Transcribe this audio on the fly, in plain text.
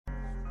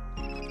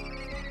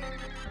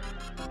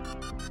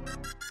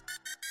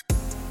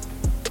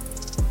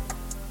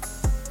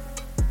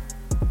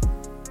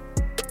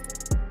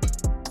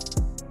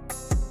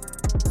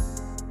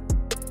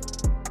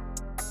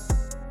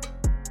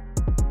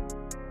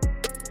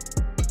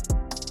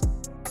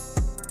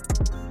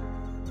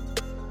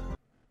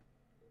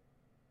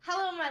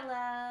Hello, my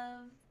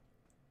love.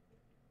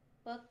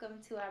 Welcome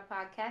to our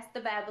podcast,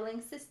 The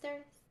Babbling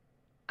Sisters.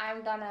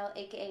 I'm Donnell,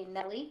 aka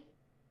Nelly.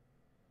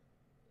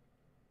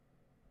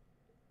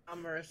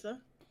 I'm Marissa,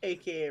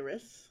 aka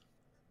Riss.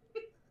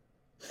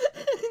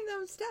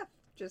 No, Steph.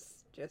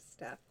 Just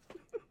Steph.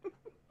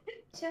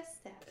 Just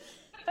Steph.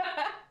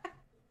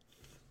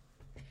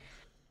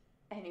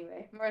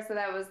 Anyway, Marissa,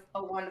 that was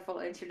a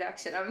wonderful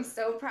introduction. I'm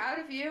so proud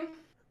of you.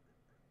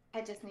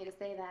 I just need to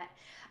say that.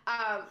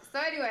 So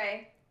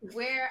anyway,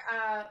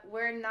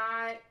 we're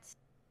not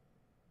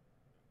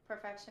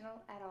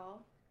professional at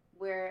all.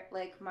 We're,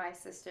 like my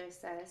sister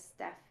says,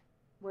 Steph,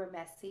 we're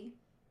messy.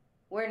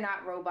 We're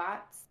not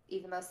robots,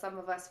 even though some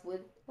of us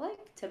would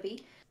like to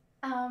be.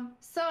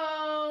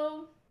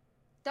 So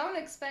don't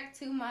expect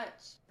too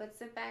much, but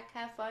sit back,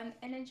 have fun,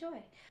 and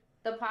enjoy.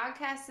 The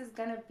podcast is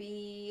going to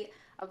be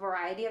a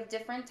variety of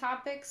different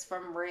topics,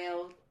 from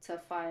real to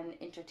fun,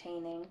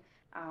 entertaining.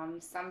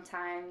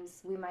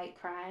 Sometimes we might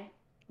cry,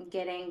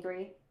 get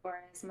angry, or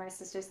as my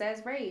sister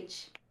says,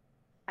 rage.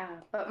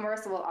 But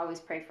Marissa will always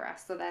pray for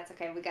us, so that's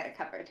okay. We got it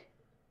covered.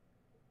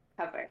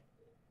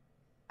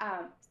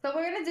 So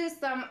we're going to do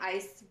some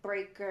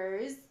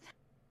icebreakers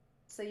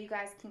so you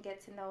guys can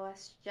get to know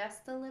us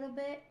just a little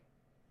bit.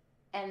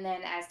 And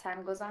then as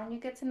time goes on, you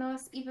get to know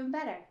us even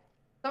better.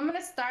 So I'm going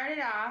to start it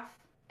off,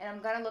 and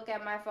I'm going to look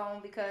at my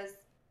phone because,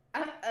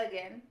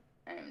 again,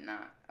 I am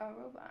not a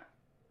robot.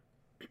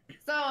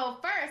 So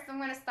first, I'm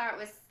going to start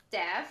with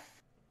Steph.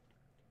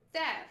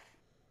 Steph,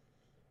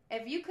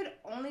 if you could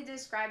only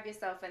describe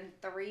yourself in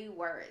 3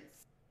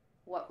 words,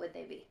 what would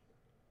they be?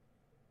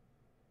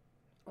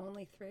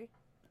 Only 3?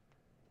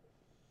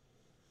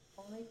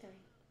 Only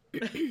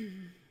 3.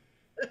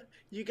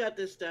 You got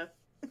this, Steph.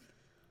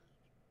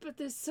 But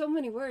there's so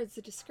many words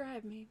to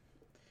describe me.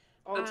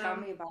 Oh, tell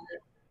me about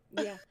it.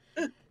 Yeah.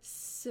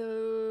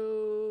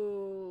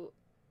 So,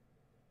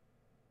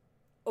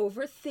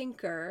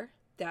 overthinker,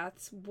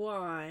 that's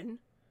 1.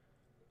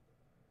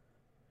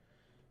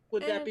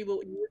 Would that be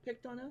what you would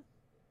picked on him?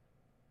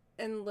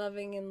 And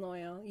loving and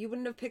loyal. You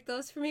wouldn't have picked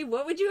those for me?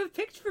 What would you have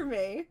picked for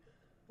me?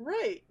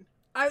 Right.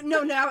 I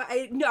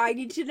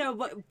need to know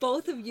what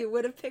both of you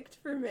would have picked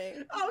for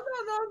me. Oh,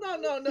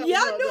 no.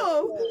 Yeah,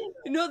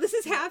 no, this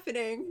is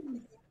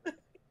happening.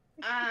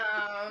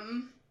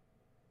 I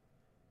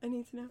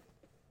need to know.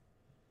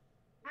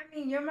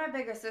 mean, you're my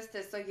bigger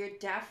sister, so you're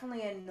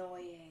definitely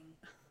annoying.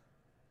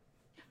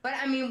 But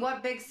I mean,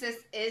 what big sis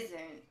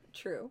isn't?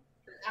 True.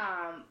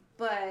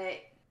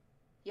 But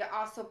you're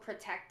also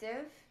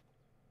protective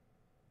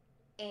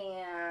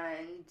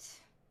and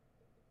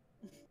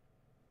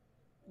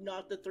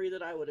not the 3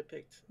 that I would have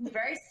picked.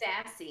 Very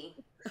sassy.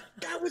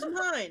 That was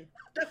mine.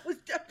 That was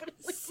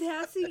definitely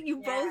sassy. You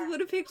both would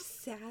have picked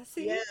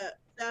sassy. Yeah,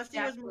 sassy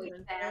definitely was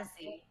mine.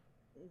 Sassy.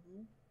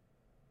 Mm-hmm.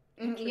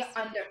 You're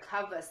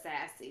undercover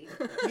sassy.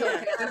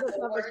 Yeah,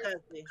 undercover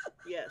sassy.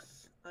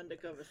 Yes,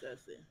 undercover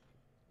sassy.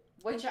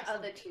 What's your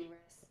other 2,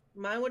 Riss?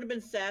 Mine would have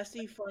been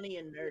sassy, funny,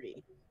 and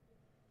nerdy.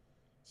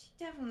 She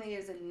definitely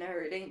is a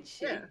nerd, ain't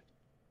she? Yeah,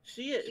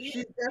 she is.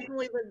 She's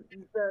definitely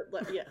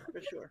the yeah,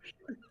 for sure.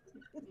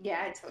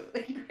 Yeah, I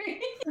totally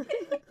agree.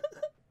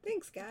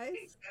 Thanks,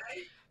 guys.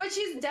 But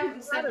she's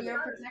definitely you're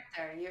a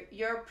protector.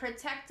 You're a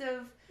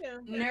protective,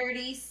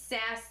 nerdy,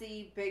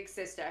 sassy big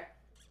sister.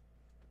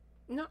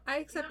 No, I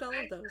accept all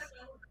of those.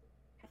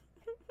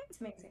 It's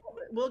amazing.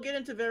 We'll get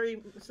into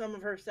some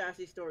of her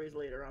sassy stories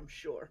later, I'm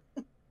sure.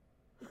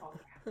 Oh,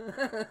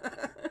 yeah.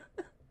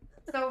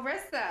 So,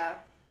 Rissa.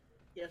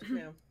 Yes,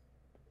 ma'am.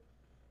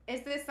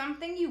 Is there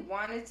something you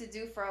wanted to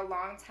do for a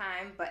long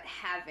time but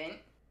haven't?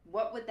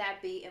 What would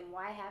that be, and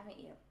why haven't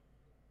you?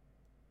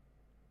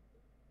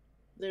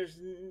 There's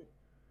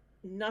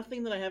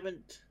nothing that I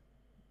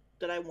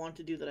want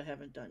to do that I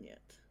haven't done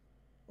yet.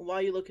 Why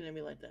are you looking at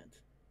me like that?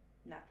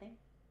 Nothing.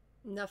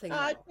 Nothing.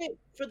 I think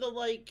for the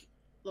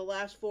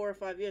last 4 or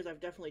 5 years, I've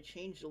definitely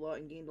changed a lot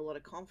and gained a lot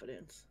of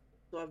confidence.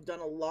 So I've done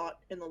a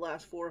lot in the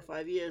last 4 or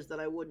 5 years that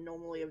I wouldn't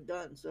normally have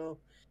done. So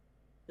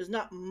there's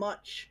not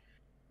much.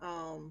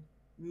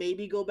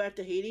 Maybe go back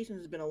to Haiti, since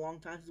it's been a long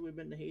time since we've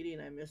been to Haiti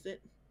and I miss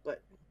it.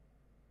 But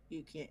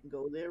you can't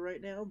go there right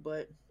now.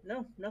 But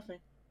no, nothing.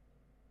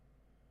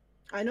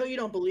 I know you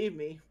don't believe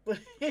me, but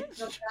I've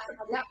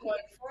got one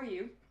for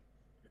you.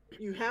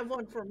 You have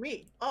one for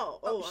me.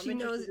 Oh, she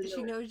knows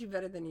you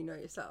better than you know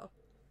yourself.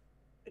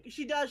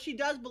 She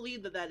does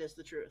believe that is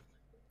the truth.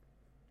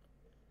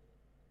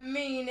 I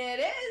mean, it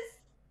is.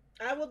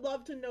 I would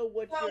love to know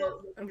what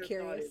I'm your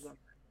curious. thought is on that.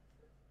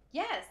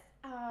 Yes.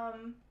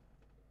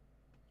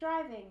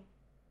 Driving.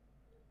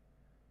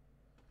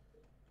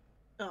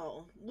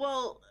 Oh,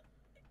 well,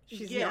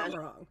 she's yeah. not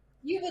wrong.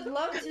 You would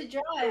love to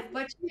drive,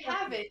 but you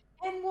haven't.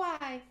 And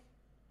why?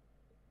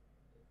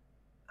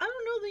 I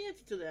don't know the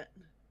answer to that.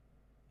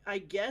 I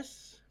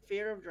guess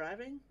fear of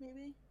driving,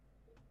 maybe.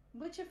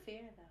 What's your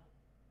fear though?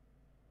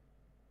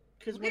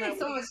 Because We're when I getting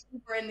so was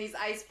much deeper in these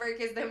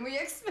icebreakers than we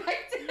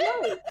expected.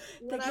 no,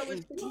 when They're I was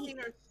getting 16 deep.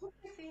 or What's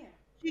your fear?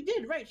 she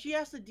did right. She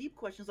asked the deep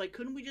questions like,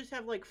 couldn't we just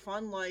have like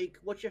fun, like,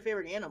 what's your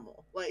favorite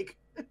animal? Like,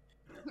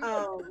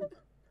 um,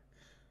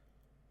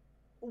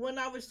 when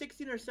I was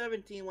 16 or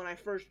 17, when I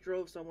first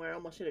drove somewhere, I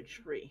almost hit a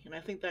tree, and I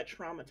think that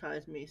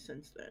traumatized me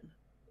since then.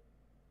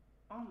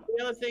 Almost.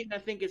 The other thing I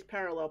think is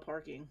parallel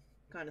parking.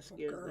 Kind of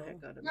scares the girl.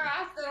 heck out of me. Girl,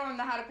 I still don't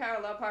know how to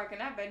parallel park,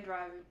 and I've been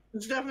driving.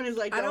 Stephanie's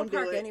like, I don't do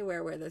park it.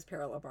 anywhere where there's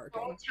parallel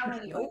parking. I'm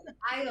telling you, Nope.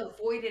 I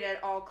avoid it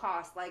at all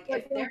costs. Like,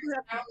 But if don't there's you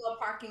have to- parallel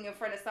parking in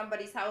front of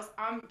somebody's house,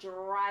 I'm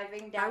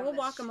driving down. I will the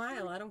walk a street.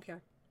 mile. I don't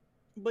care.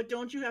 But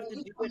don't you have to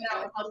You do it coming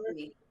out after?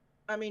 healthy.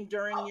 I mean,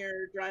 during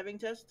your driving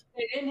test?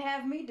 They didn't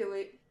have me do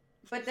it,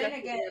 but then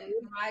Stephanie, again,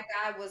 my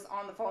guy was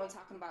on the phone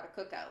talking about a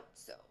cookout.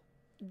 So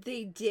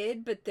They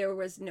did, but there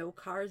was no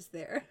cars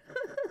there.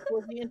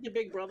 Was he into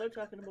Big Brother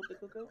talking about the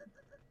cookout?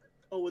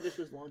 Oh, well, this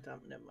was a long time.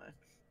 Never mind.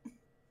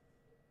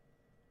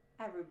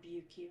 I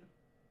rebuke you.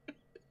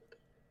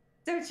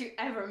 Don't you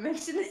ever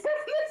mention it in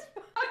this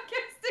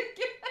podcast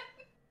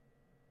again.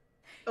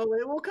 Oh,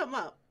 it will come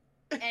up.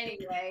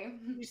 Anyway,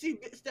 You see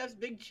Steph's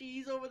big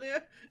cheese over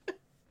there?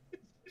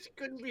 She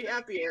couldn't be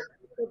happier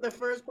that the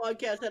first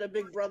podcast had a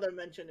Big Brother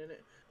mention in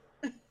it.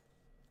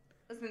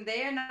 listen,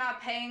 they are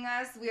not paying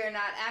us. We are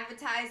not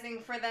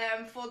advertising for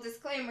them. Full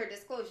disclaimer,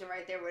 disclosure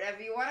right there,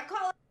 whatever you want to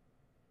call it.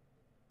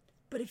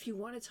 But if you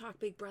want to talk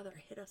Big Brother,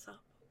 hit us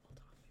up. We'll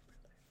talk Big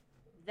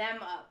Brother.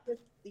 Them up.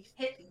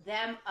 Hit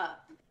them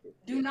up.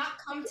 Do not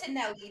come to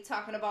Nelly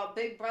talking about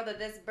Big Brother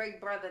this, Big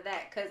Brother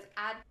that, because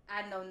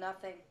I know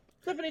nothing.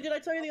 Stephanie, did I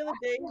tell you the other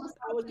day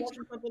I was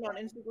watching something on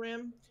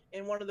Instagram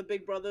and one of the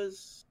Big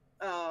Brothers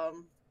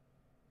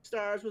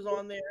stars was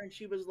on there and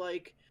she was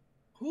like,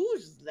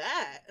 "Who's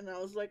that?" And I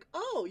was like,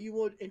 "Oh, you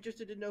were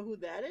interested to know who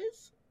that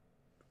is?"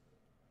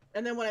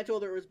 And then when I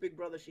told her it was Big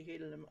Brother, she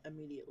hated him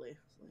immediately.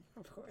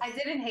 Of course. I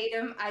didn't hate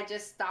him. I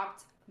just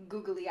stopped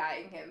googly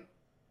eyeing him.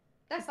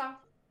 That's all.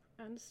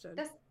 Understood.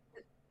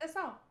 That's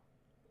all.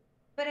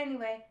 But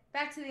anyway,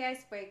 back to the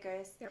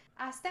icebreakers. Yep.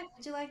 Steph,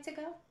 would you like to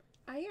go?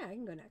 Yeah, I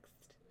can go next.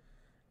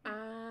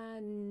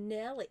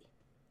 Nelly.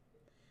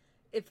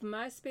 If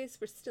MySpace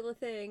were still a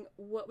thing,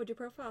 what would your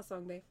profile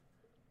song be?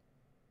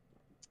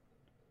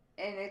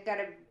 And it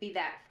gotta be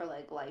that for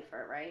like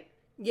lifer, right?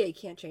 Yeah, you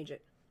can't change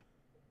it.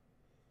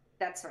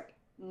 That's right.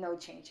 No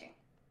changing.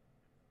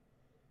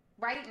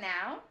 Right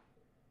now,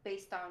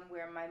 based on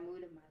where my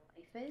mood in my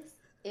life is,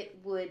 it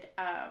would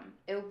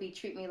be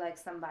Treat Me Like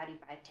Somebody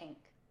by Tank.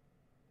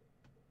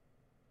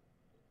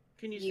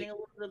 Can you sing a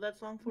little bit of that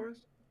song for us?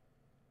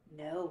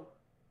 No.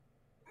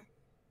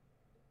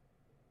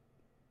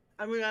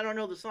 I mean, I don't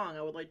know the song.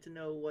 I would like to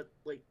know what,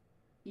 like...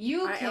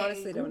 I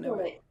honestly don't know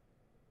it.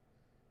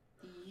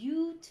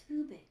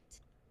 YouTube it.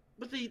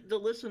 But the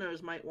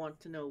listeners might want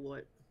to know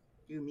what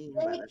you mean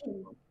by that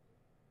song.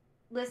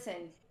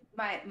 Listen,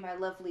 my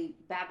lovely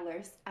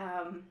babblers,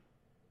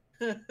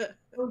 go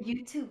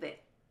YouTube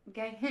it,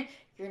 okay?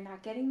 You're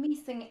not getting me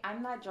singing.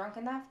 I'm not drunk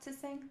enough to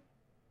sing.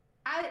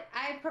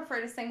 I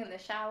prefer to sing in the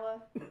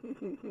shower.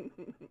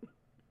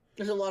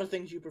 There's a lot of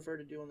things you prefer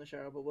to do in the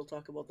shower, but we'll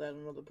talk about that in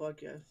another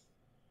podcast.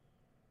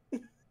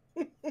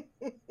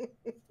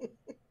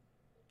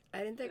 I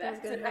didn't think I was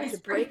going to have to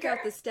break out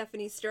the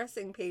Stephanie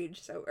stressing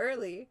page so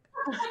early.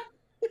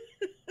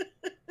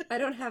 I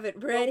don't have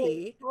it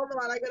ready. Hold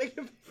on, I gotta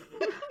give...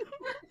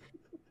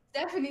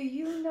 Stephanie,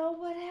 you know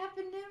what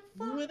happened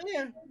in You were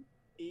there.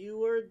 You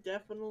were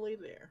definitely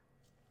there.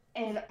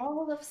 And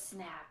all of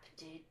Snap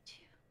did too.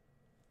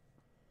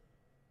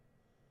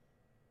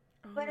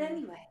 But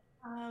anyway,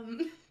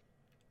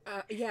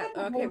 yeah,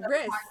 okay,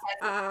 Riz.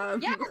 yeah,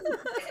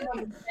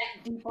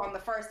 that deep on the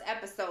first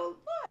episode.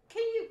 What?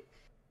 Can you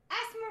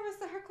ask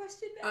Marissa her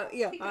question now?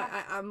 Yeah,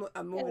 I'm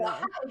moving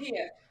on.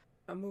 Here.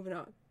 I'm moving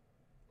on.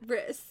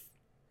 Riz,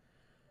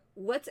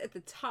 what's at the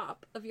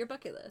top of your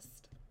bucket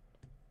list?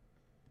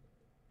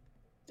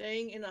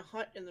 Staying in a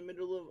hut in the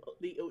middle of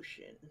the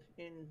ocean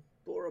in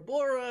Bora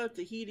Bora,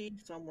 Tahiti,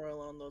 somewhere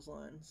along those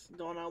lines.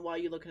 Don't know why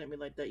you're looking at me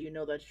like that. You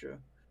know that's true.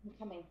 I'm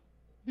coming.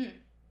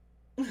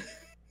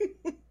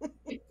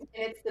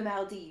 It's the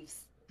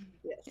Maldives.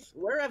 Yes,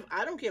 wherever.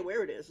 I don't care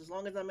where it is, as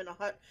long as I'm in a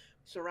hut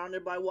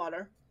surrounded by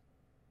water.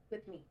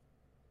 With me.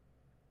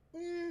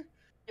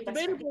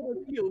 Debatable with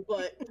you,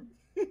 but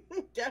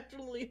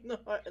definitely in the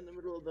hut in the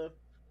middle of the.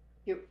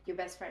 Your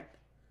best friend.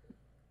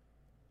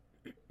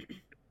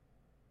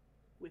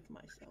 With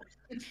myself.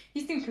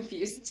 You seem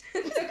confused.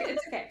 It's okay.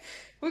 It's okay.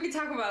 We can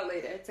talk about it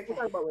later. It's okay. We'll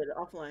talk about it later,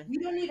 offline. We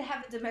don't need to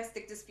have a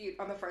domestic dispute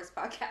on the first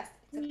podcast.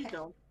 It's okay. Please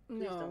don't.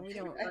 Please No, don't. we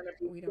don't.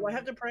 We Do I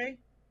have to pray?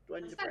 Do I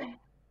need to pray?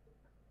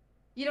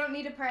 You don't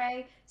need to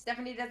pray.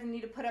 Stephanie doesn't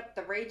need to put up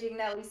the Raging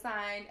Nelly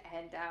sign,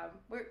 and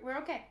we're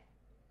okay.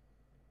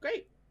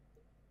 Great.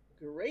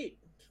 Great.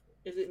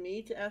 Is it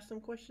me to ask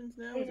some questions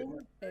now? Is it me?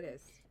 It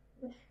is.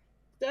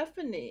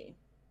 Stephanie,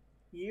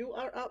 you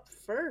are up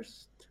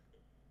first.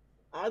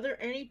 Are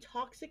there any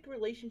toxic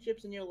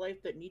relationships in your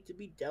life that need to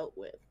be dealt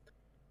with?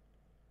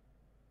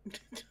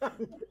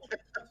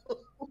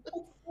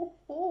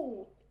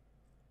 Oh.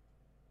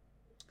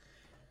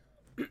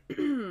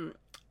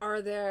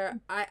 Are there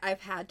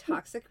I've had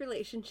toxic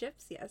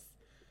relationships, yes.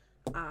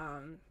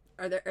 Are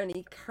there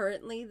any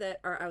currently that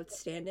are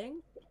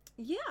outstanding?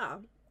 Yeah.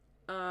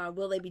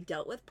 Will they be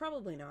dealt with?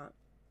 Probably not.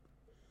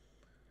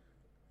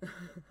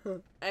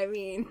 I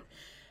mean,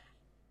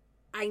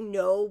 I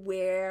know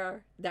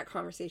where that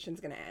conversation's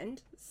going to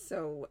end,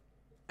 so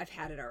I've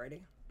had it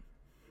already.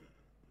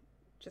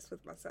 Just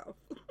with myself.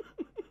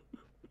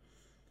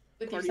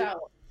 With Party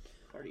yourself.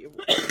 Party of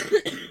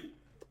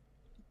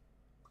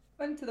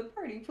Run to the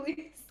party,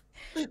 please.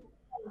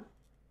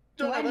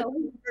 Don't I know. know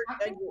who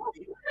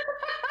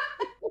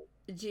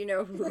Do you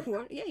know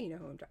who? Yeah, you know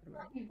who I'm talking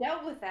about. you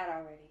dealt with that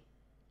already.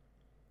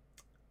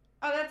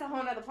 Oh, that's a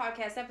whole nother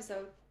podcast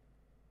episode.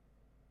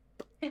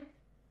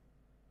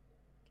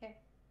 Okay.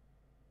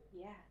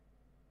 Yeah.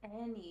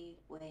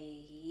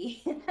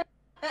 Anyway.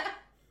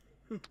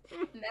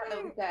 Now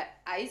that we got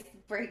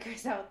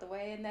icebreakers out the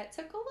way, and that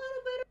took a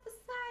little bit of a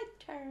side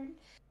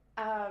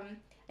turn.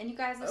 And you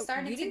guys are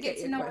starting you to didn't get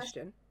to your know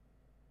question.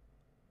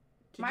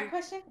 my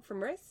question.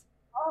 From Riz?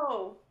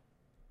 Oh,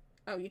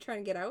 You trying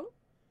to get out?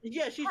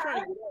 Yeah, she's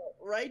trying to get out,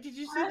 right? Did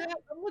you see that?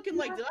 I'm looking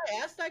like, did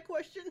I ask that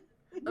question?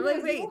 I'm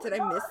like, wait, did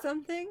I miss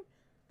something?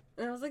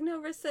 And I was like, no,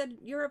 Riz said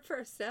you're up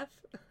first, Steph.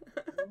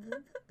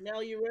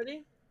 Nell, you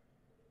ready?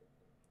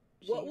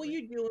 What were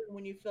you doing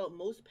when you felt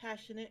most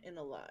passionate and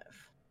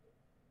alive?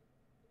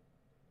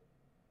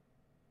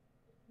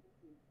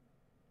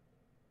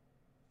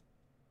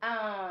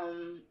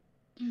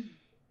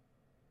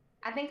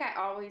 I think I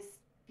always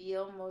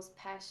feel most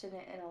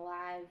passionate and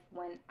alive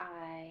when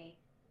I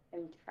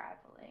am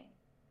traveling.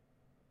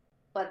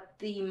 But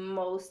the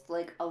most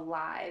like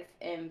alive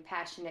and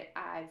passionate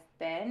I've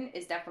been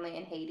is definitely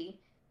in Haiti.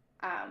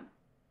 Um,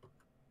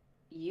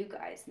 you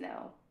guys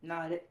know,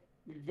 not it.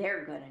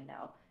 They're gonna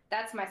know.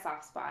 That's my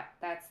soft spot.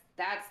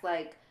 That's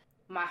like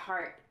my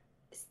heart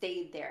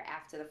stayed there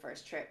after the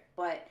first trip.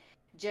 But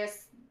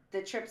just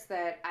the trips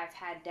that I've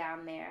had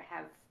down there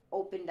have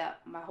opened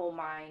up my whole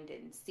mind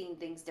and seen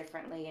things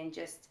differently, and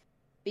just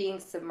being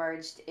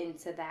submerged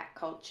into that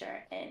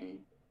culture and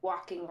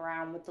walking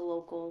around with the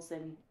locals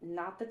and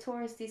not the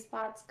touristy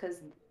spots, because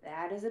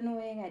that is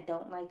annoying. I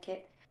don't like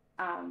it.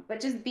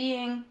 But just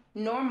being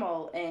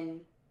normal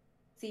and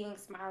seeing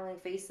smiling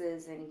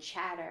faces and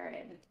chatter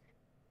and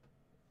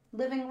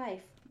living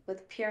life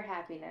with pure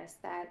happiness.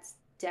 That's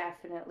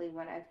definitely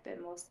when I've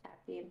been most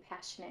happy and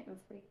passionate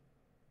and free.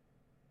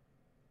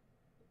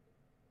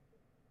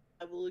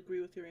 I will agree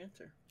with your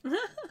answer.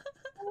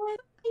 Oh,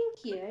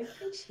 thank you. I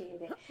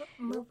appreciate it.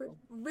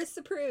 Riz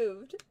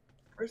approved.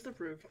 First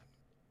approved.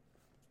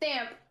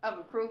 Stamp of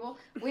approval.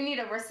 We need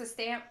a Rissa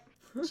stamp.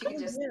 She can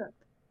just. Yeah,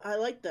 I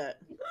like that.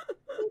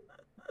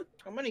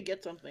 I'm gonna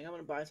get something. I'm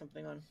gonna buy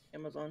something on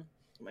Amazon.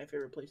 It's my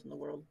favorite place in the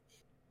world.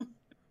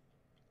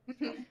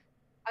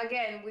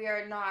 Again, we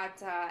are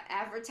not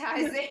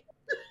advertising.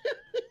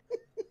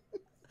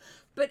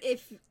 But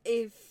if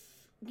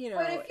you know,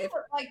 But if you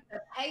would like to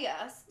pay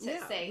us to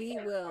say, we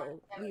will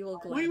We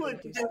gladly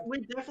do so. we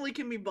definitely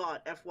can be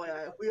bought.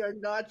 FYI, we are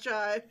not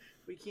shy.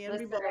 We can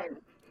be bought.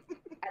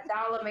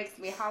 $1 makes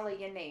me holler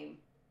your name.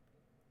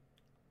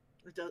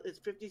 It does. It's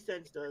 50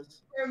 cents.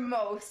 Does For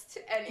most,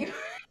 anyway.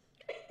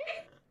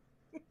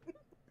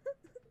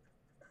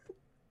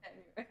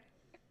 Anyway,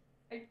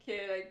 I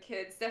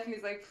kid.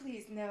 Stephanie's like,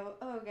 please no.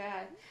 Oh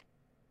God.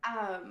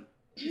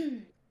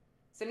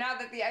 So now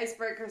that the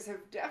icebreakers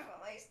have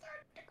definitely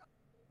started to go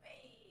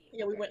away.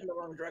 Yeah, we went in the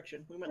wrong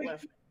direction. We went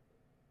left.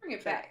 Bring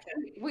it back.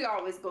 We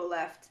always go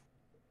left.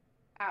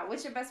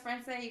 What's your best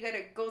friend say? You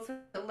gotta go to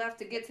the left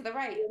to get to the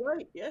right. You're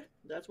right. Yeah,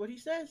 that's what he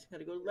says.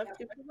 Gotta go left,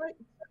 get to the right.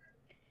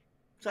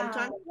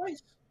 Sometimes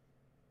twice.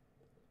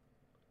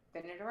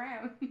 Spin it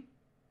around.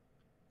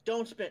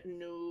 Don't spin.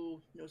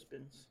 No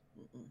spins.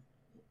 Mm-mm.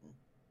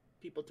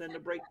 People tend to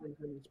break things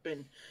when you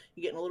spin.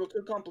 You're getting a little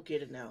too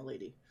complicated now,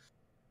 lady.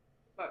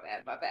 My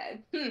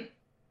bad.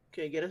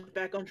 Okay, get us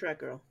back on track,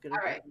 girl. Get us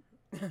All right.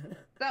 back.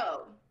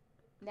 So,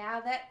 now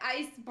that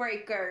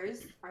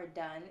icebreakers are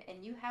done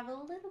and you have a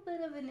little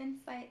bit of an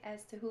insight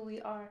as to who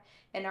we are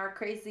and our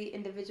crazy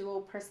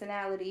individual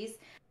personalities,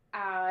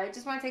 I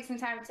just want to take some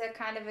time to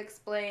kind of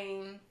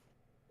explain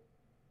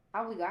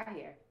how we got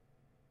here.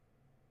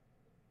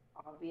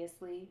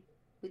 Obviously,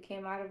 we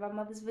came out of our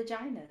mother's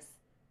vaginas.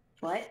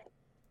 What?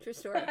 True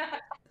story.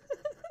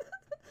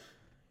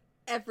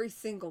 Every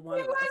single one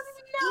of was us.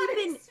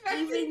 not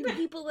Even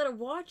people that are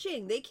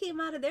watching, they came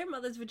out of their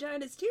mother's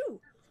vaginas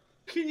too.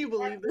 Can you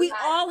believe that? We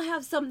all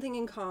have something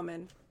in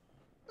common.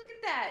 Look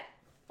at that.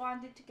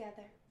 Bonded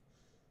together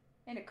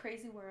in a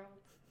crazy world.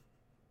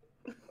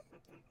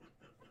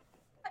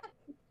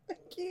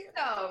 Thank you.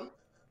 So,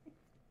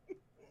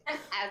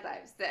 as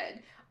I've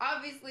said,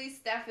 obviously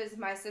Steph is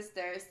my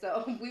sister,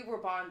 so we were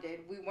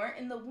bonded. We weren't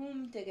in the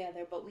womb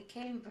together, but we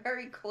came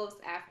very close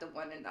after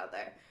one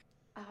another.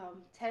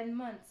 10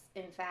 months,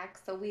 in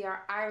fact. So we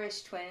are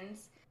Irish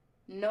twins.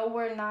 No,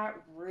 we're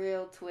not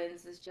real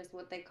twins. It's just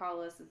what they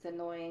call us. It's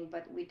annoying,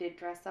 but we did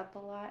dress up a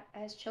lot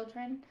as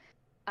children.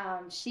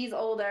 She's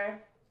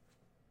older,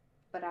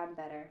 but I'm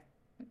better.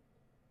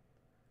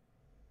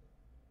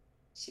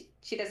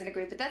 She doesn't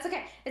agree, but that's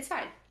okay. It's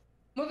fine.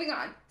 Moving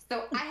on.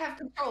 So I have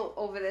control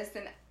over this,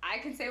 and I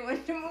can say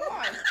when to move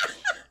on.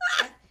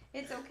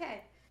 It's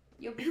okay.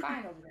 You'll be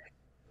fine over there.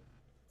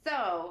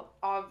 So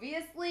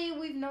obviously,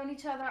 we've known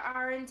each other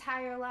our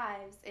entire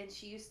lives, and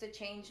she used to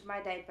change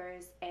my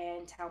diapers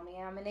and tell me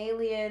I'm an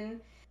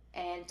alien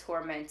and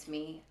torment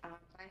me by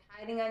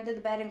hiding under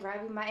the bed and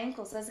grabbing my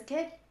ankles as a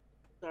kid.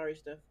 Sorry,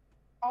 Steph.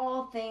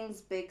 All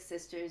things big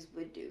sisters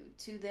would do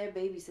to their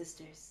baby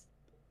sisters.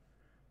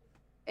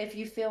 If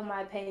you feel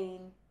my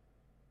pain,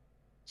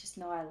 just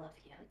know I love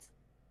you.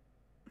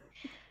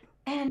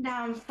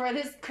 And for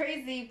this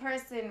crazy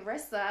person,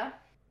 Rissa,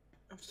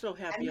 I'm so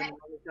happy I'm not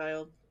a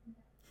child.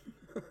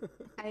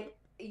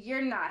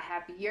 You're not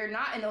happy. You're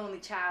not an only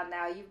child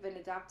now. You've been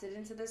adopted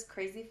into this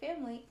crazy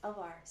family of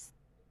ours.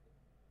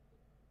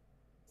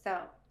 So,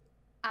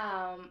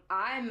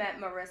 I met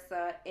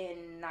Marissa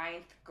in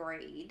ninth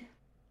grade.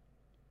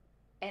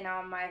 And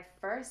on my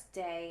first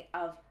day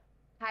of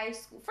high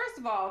school, first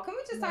of all, can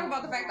we just talk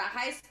about the fact that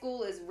high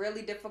school is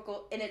really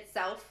difficult in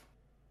itself?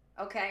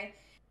 Okay.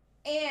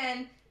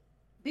 And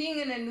being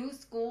in a new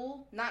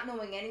school, not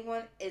knowing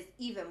anyone, is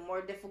even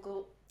more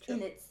difficult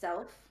in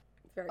itself.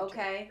 Very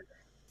okay. True.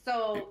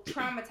 So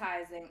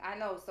traumatizing. I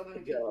know so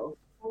many people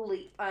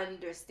fully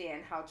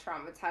understand how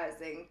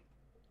traumatizing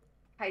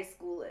high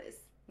school is.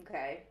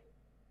 Okay.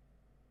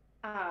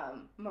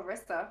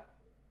 Marissa,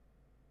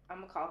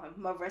 I'm gonna call her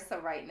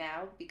Marissa right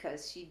now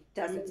because she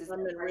doesn't deserve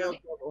I'm in her real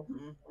name trouble.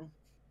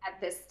 at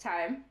this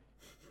time.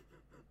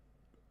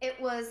 It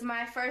was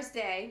my first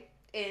day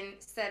in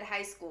said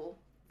high school,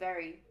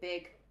 very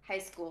big high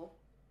school.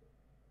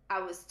 I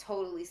was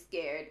totally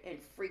scared and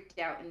freaked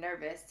out and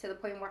nervous to the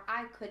point where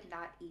I could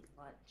not eat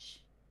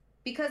lunch.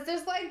 Because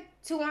there's like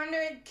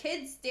 200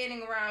 kids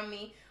standing around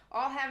me,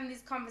 all having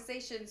these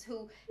conversations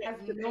who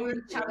have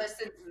known each other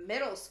since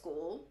middle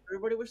school.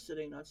 Everybody was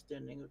sitting, not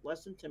standing. It was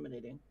less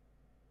intimidating.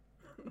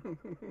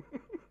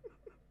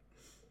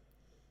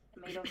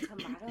 Tomato,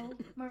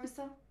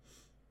 Marissa?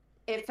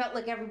 It felt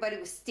like everybody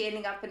was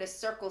standing up in a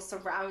circle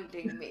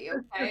surrounding me,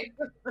 okay?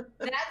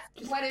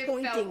 That's what it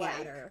felt like.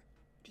 At her.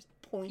 Just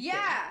pointing.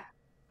 Yeah.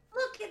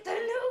 Look at the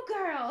new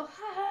girl.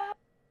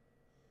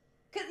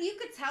 Because you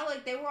could tell,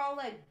 like, they were all,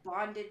 like,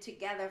 bonded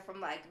together from,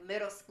 like,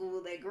 middle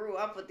school. They grew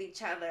up with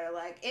each other.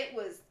 Like, it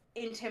was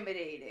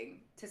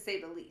intimidating, to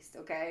say the least,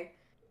 okay?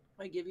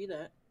 I give you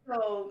that.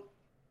 So,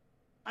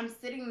 I'm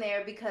sitting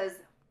there because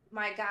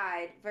my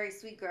guide, very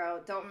sweet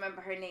girl, don't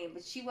remember her name,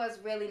 but she was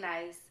really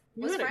nice.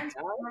 Was friends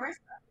with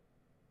Marissa.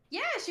 Yeah,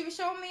 she was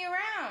showing me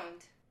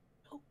around.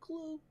 No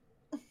clue.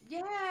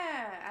 Yeah,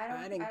 I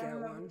don't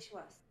remember one. who she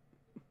was.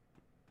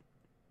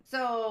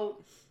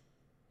 So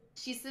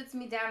she sits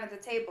me down at the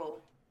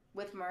table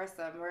with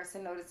Marissa.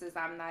 Marissa notices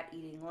I'm not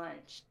eating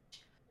lunch.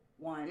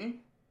 One,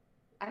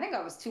 I think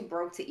I was too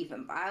broke to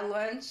even buy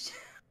lunch,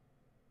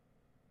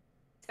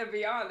 to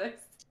be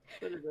honest.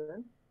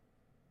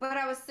 But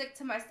I was sick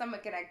to my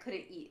stomach and I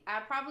couldn't eat.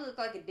 I probably looked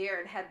like a deer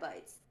in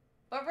headlights.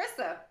 But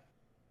Rissa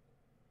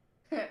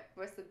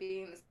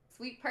being the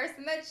sweet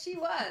person that she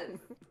was,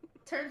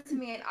 turned to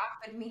me and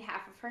offered me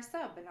half of her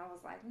sub. And I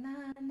was like,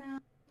 no,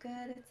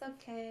 good, it's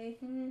okay.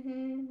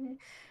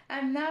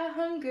 I'm not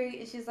hungry.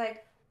 And she's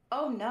like,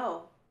 oh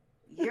no,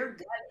 you're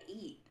gonna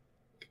eat.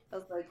 I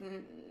was like,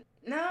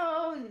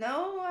 no,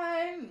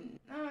 I'm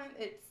not.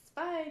 It's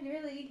fine,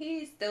 really.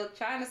 He's still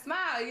trying to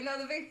smile, you know,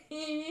 the big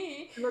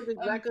She looked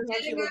exactly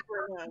how she looked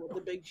right now, with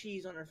the big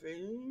cheese on her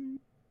face.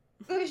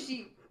 So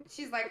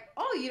she's like,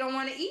 oh, you don't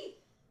want to eat?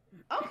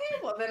 Okay,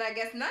 well then I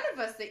guess none of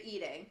us are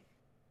eating.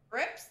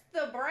 Rips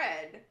the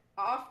bread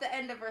off the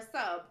end of her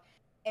sub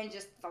and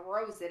just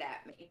throws it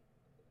at me.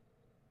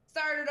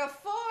 Started a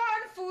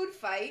full-on food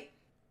fight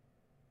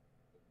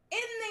in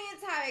the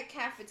entire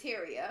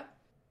cafeteria.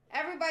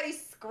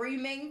 Everybody's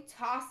screaming,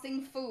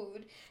 tossing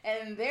food,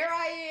 and there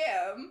I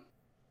am,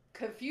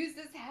 confused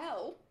as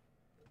hell.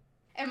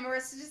 And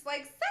Marissa's just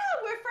like, so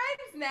we're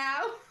friends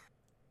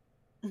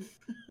now.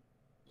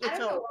 I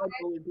don't know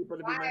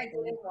why I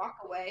didn't walk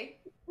away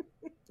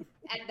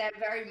at that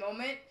very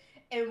moment,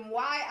 and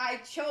why I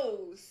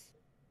chose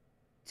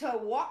to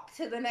walk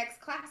to the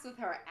next class with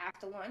her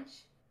after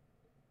lunch.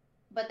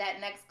 But that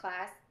next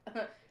class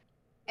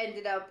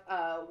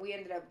we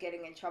ended up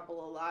getting in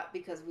trouble a lot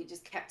because we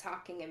just kept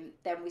talking, and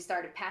then we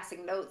started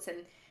passing notes,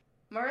 and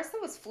Marissa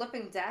was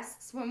flipping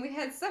desks when we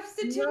had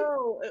substitutes.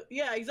 No,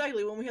 yeah,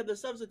 exactly, when we had the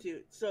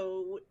substitute.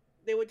 So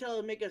they would tell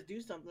her to make us do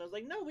something. I was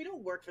like, no, we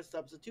don't work for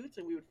substitutes,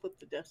 and we would flip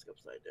the desk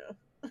upside down.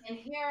 And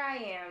here I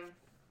am,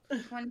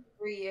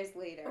 23 years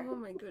later. Oh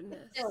my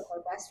goodness. Still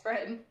her best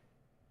friend.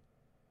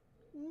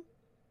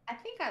 I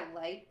think I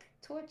like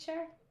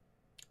torture.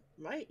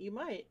 You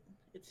might.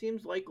 It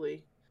seems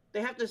likely.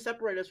 They have to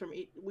separate us from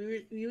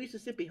we used to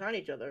sit behind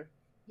each other.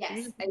 Yes. We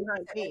used to sit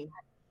behind me.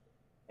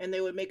 And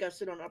they would make us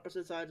sit on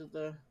opposite sides of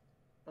the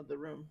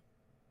room.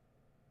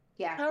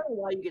 Yeah. I don't know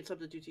why you get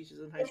substitute teachers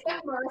in high They school.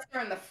 put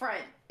Marissa in the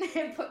front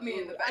and put me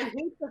in the I back.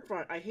 hate the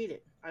front. I hate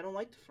it. I don't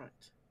like the front.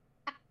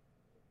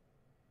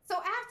 So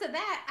after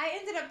that, I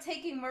ended up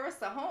taking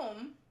Marissa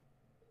home.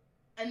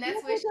 And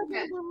that's You where she look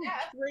met like a little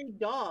Steph. stray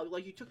dog.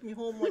 Like you took me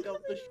home like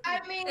off the street.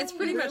 I mean, It's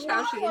pretty you much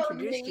how she followed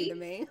introduced you to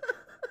me. me.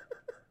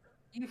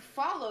 You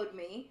followed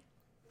me.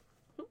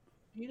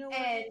 You know what?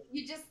 And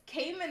you just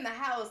came in the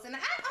house, and I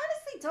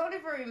honestly don't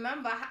even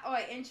remember how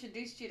I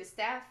introduced you to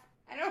Steph.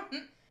 I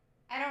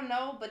don't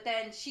know. But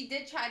then she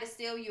did try to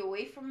steal you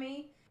away from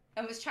me,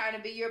 and was trying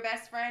to be your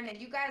best friend. And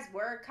you guys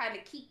were kind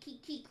of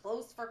keep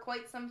close for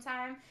quite some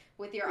time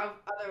with your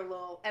other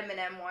little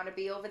Eminem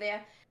wannabe over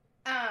there.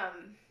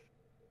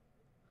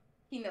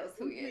 He knows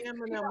who he is.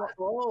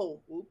 Oh,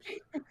 oops.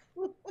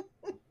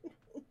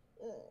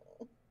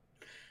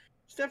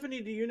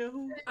 Stephanie, do you know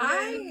who?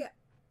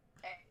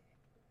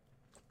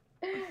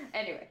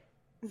 Anyway,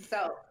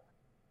 so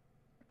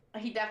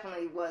he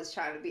definitely was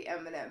trying to be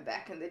Eminem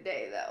back in the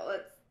day, though.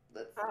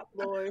 Let's. Hot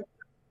boy.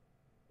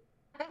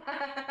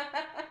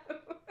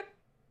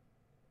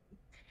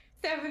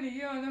 Stephanie,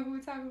 you don't know who we're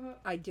talking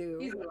about? I do.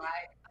 He's a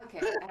lie. Okay.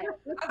 I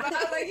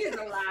was like, he's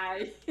a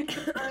lie.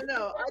 I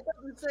know. I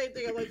thought the same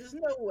thing. I'm like, there's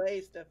no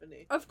way,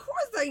 Stephanie. Of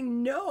course I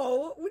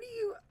know. What do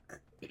you?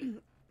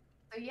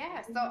 So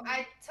yeah, so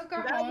I took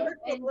her That home,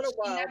 worked for a and little she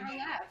while. never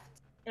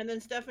left. And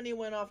then Stephanie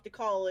went off to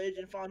college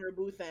and found her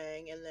boo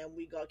thing, and then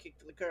we got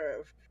kicked to the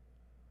curb.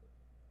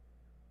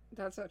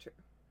 That's not true.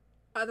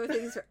 Other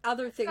things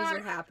are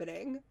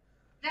happening.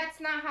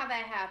 That's not how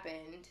that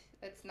happened.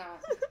 That's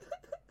not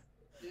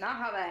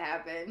how that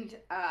happened.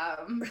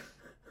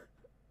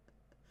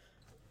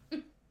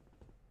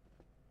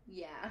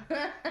 Yeah.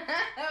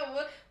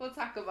 we'll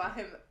talk about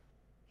him.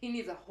 He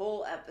needs a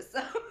whole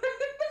episode.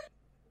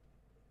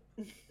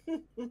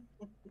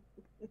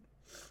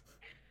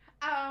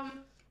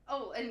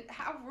 Oh, and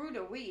how rude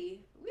are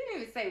we? We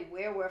didn't even say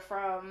where we're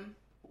from,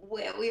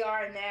 where we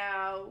are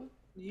now.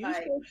 You're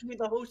supposed to be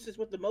the hostess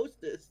with the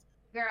mostest.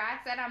 Girl, I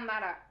said I'm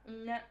not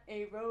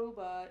a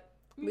robot.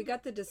 We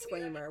got the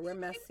disclaimer. We're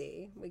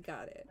messy. We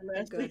got it.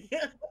 We're good.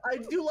 I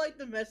do like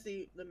the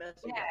messy.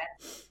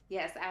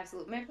 Yes,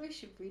 absolutely. Maybe we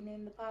should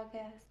rename the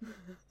podcast.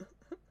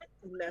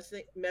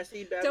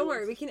 Messy. Don't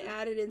worry, we can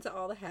add it into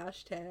all the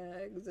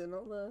hashtags and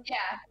all the.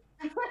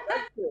 Yeah.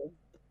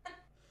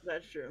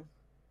 That's true.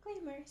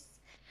 Disclaimers.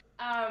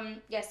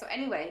 Yeah. So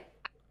anyway,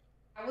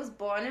 I was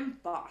born in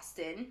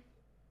Boston,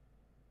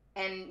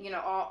 and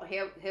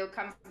here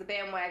comes the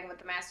bandwagon with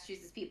the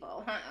Massachusetts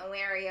people.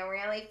 Where are you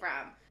really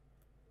from?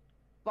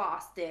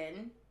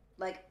 Boston.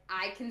 Like,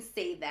 I can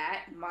say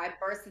that. My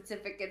birth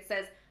certificate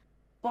says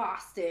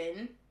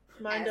Boston.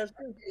 Mine does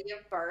too. City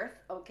of birth,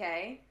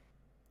 okay?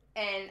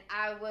 And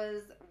I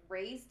was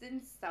raised in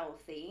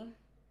Southie.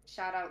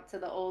 Shout out to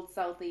the old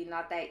Southie,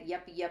 not that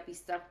yuppie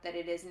stuff that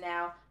it is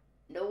now.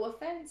 No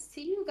offense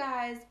to you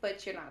guys,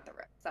 but you're not the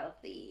real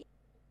Southie.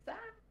 So,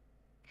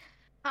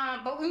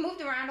 but we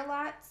moved around a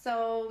lot,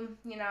 so,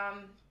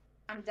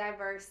 I'm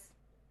diverse.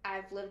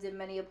 I've lived in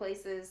many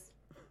places.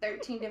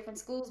 13 different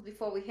schools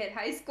before we hit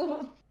high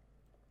school.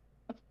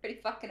 Pretty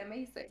fucking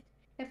amazing,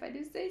 if I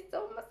do say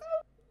so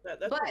myself.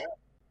 But right.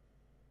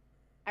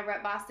 I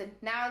rep Boston.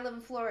 Now I live in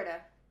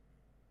Florida,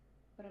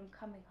 but I'm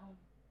coming home.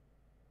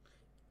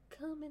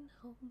 Coming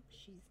home.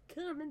 She's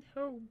coming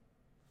home.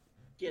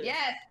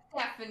 Yes,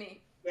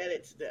 Stephanie. Get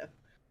it, Steph.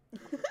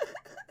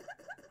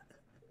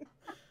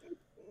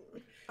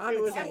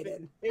 I'm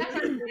excited. I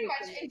pretty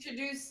much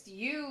introduced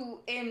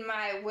you in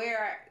my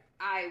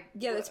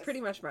Yeah, that's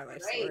pretty much my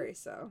life story,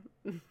 so.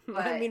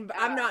 But, I mean,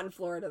 I'm not in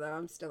Florida, though.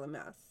 I'm still a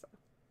mess. So.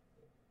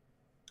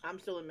 I'm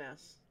still a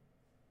mess.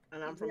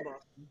 And I'm from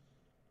Boston.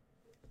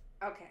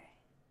 Okay.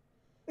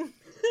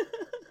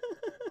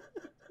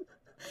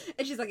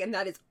 And she's like, and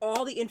that is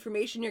all the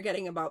information you're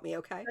getting about me,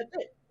 okay? That's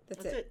it.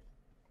 That's it.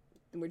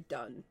 And we're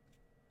done.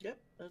 Yep,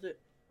 that's it.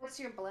 What's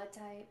your blood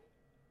type?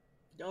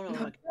 Don't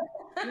know.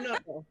 You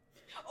know.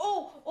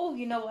 Oh,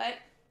 you know what?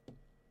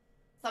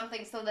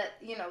 Something so that,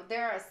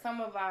 there are some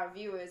of our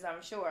viewers,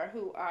 I'm sure,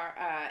 who are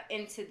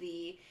into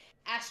the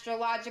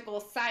astrological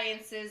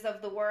sciences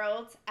of the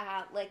world,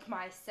 like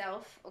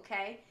myself,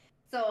 okay?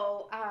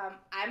 So,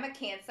 I'm a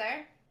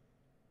Cancer,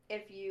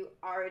 if you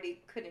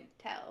already couldn't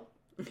tell.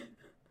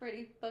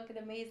 Pretty fucking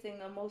amazing,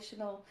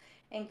 emotional,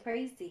 and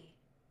crazy.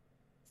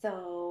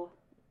 So,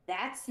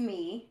 that's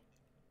me.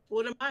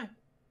 What am I?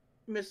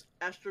 Miss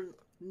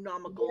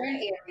Astronomical. You're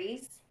an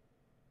Aries.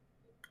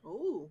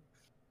 Oh.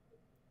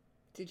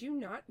 Did you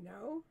not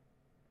know?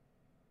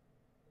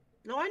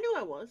 No, I knew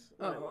I was.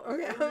 Oh,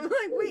 okay. I'm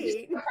like,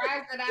 wait.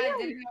 Surprised that I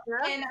didn't know.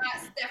 And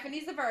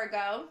Stephanie's a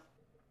Virgo.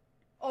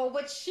 Oh,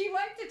 but she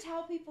liked to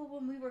tell people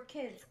when we were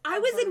kids. I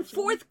was in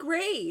 4th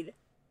grade.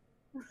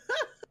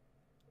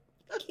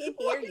 I can't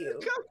hear you.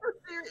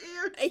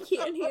 I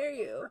can't hear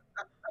you.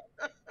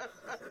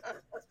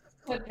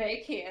 But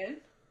they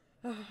can.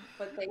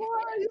 But they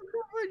Why are you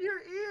covering your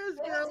ears,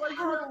 girl?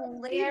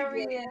 Like,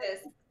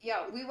 hilarious.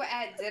 Yo, we were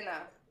at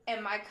dinner.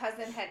 And my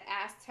cousin had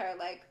asked her,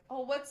 like,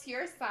 oh, what's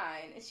your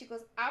sign? And she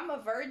goes, I'm a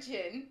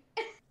virgin.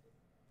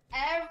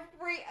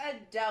 every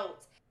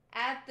adult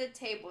at the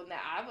table. Now,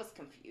 I was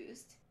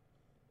confused.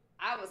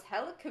 I was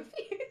hella confused.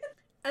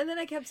 And then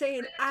I kept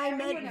saying, I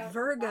Everyone meant else was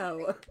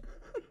Virgo.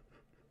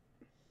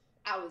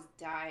 I was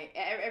dying.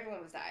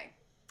 Everyone was dying.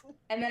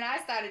 And then I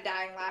started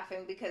dying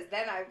laughing because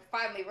then I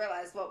finally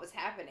realized what was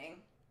happening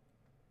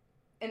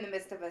in the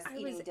midst of us I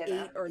eating was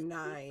dinner. 8 or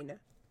 9.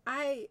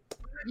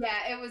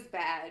 Yeah, it was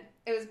bad.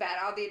 It was bad.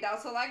 All the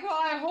adults were like, well,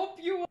 I hope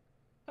you...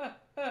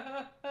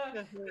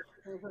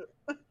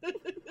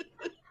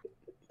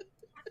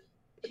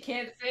 You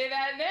can't say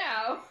that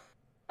now.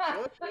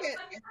 Okay.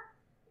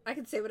 I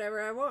can say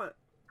whatever I want.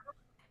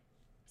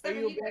 Are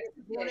you Except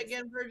a born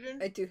again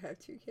virgin? I do have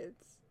 2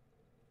 kids.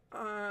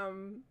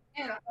 And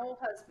a whole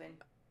husband.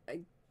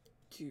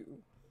 Do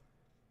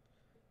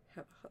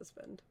have a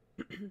husband.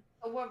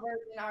 So what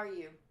virgin are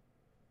you?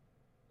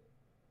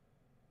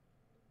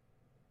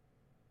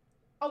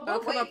 Oh, I'll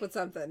but come up wait. with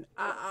something.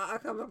 I'll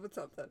come up with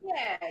something.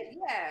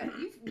 Yeah.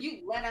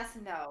 You let us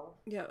know.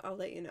 Yeah, I'll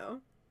let you know.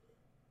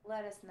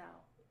 Let us know.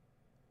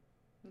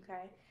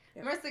 Okay.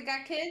 Yep. Marissa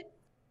got kids?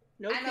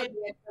 No I know kids.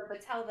 the answer,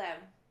 but tell them.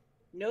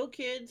 No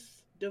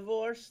kids.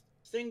 Divorced.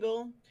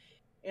 Single.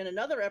 In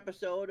another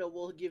episode,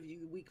 we'll give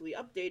you weekly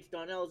updates.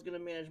 Donnell is going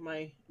to manage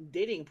my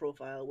dating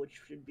profile, which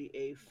should be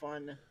a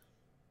fun,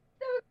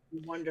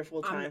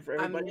 wonderful time for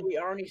everybody. We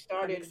already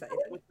started excited.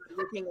 with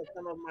looking at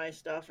some of my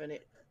stuff, and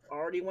it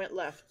already went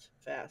left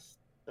fast.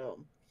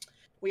 So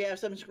we have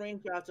some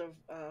screenshots of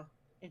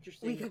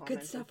interesting. We got good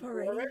comments stuff from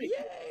people already.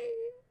 Yay!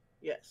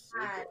 Yes.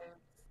 we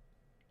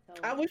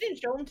So, did. We didn't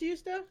show them to you,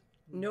 Steph?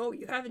 No,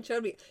 you haven't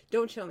showed me.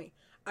 Don't show me.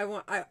 I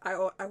want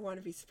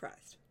to be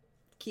surprised.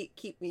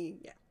 Keep me.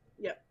 Yeah.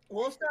 Yeah.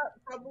 We'll start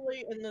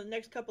probably in the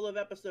next couple of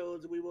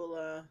episodes. We will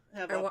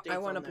have updates. I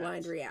want on a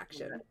blind that.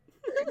 reaction.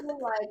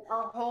 like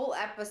a whole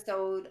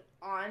episode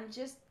on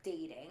just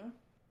dating.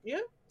 Yeah,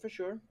 for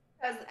sure.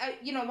 Because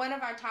one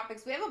of our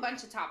topics, we have a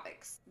bunch of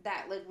topics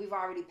that like we've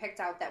already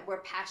picked out that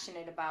we're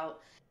passionate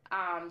about.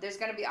 There's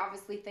going to be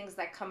obviously things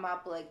that come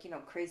up like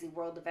crazy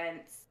world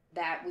events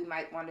that we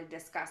might want to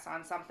discuss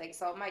on something,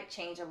 so it might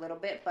change a little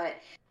bit, but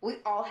we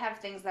all have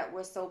things that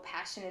we're so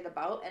passionate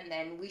about, and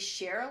then we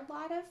share a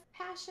lot of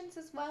passions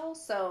as well,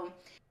 so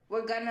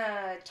we're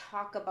gonna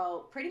talk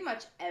about pretty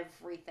much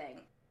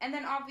everything. And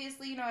then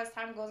obviously, as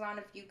time goes on,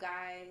 if you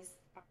guys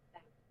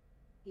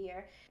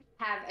here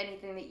have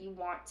anything that you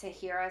want to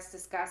hear us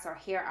discuss or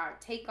hear our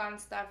take on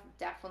stuff,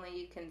 definitely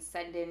you can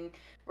send in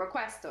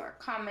requests or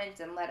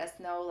comment and let us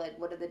know like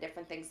what are the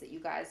different things that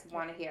you guys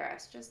want to hear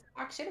us just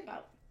talk shit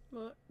about.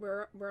 Well,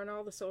 we're on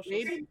all the socials.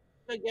 Maybe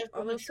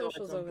all those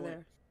socials over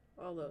there.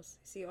 All those.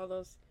 See all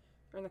those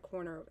are in the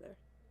corner over there,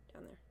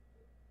 down there.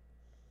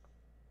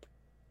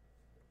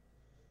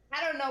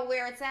 I don't know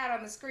where it's at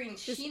on the screen.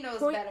 Just she knows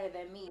point- better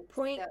than me.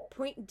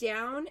 Point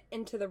down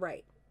and to the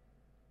right.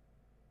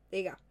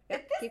 There you go.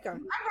 Yep, keep going.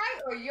 Am I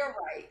right or you're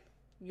right?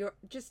 You're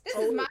just This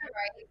is my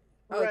right.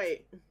 Oh,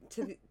 right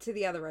to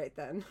the other right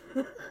then.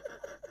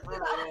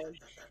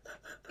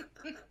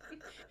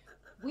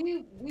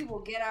 We will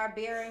get our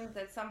bearings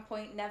at some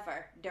point.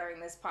 Never during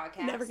this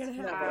podcast. Never gonna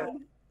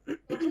happen.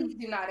 Please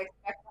do not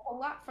expect a whole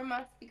lot from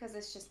us because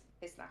it's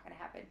not gonna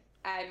happen.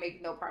 I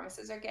make no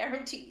promises or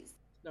guarantees.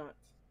 Not.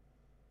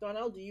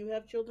 Donnell, do you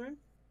have children?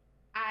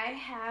 I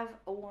have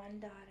one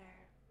daughter.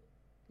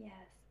 Yes.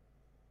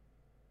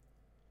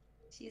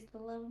 She's the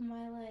love of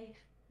my life.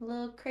 A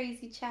little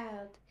crazy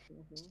child.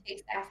 Mm-hmm. She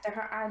takes after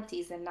her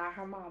aunties and not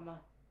her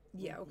mama.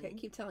 Yeah, okay.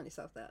 Keep telling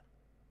yourself that.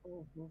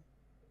 Mm-hmm.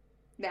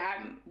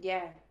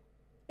 Yeah.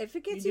 If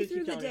it gets You you do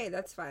through keep the telling day, her.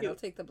 that's fine. Cute. I'll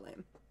take the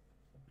blame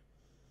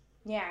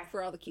Yeah.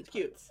 for all the cute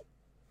Cute. parts.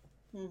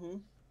 Mm-hmm.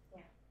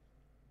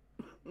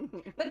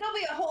 But there'll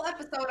be a whole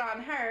episode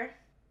on her.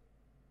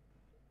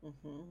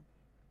 Mm-hmm.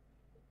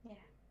 Yeah.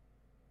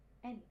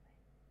 Anyway.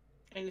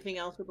 Anything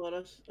else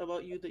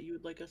about you that you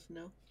would like us to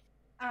know?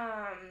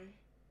 I'm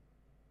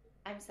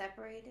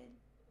separated.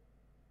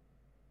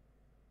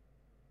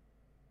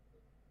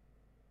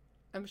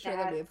 I'm sure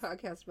there'll be a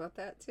podcast about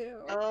that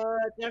too.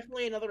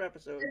 Definitely another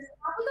episode. There's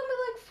probably gonna be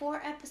like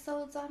 4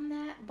 episodes on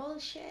that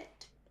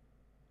bullshit.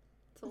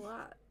 It's a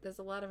lot. There's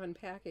a lot of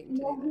unpacking to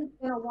do Nobody's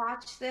gonna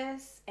watch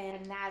this,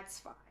 and that's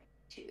fine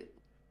too.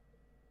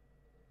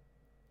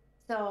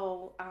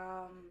 So,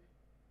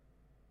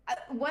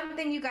 one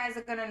thing you guys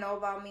are gonna know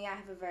about me, I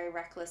have a very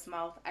reckless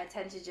mouth. I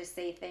tend to just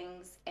say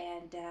things,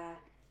 and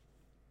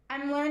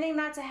I'm learning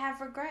not to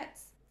have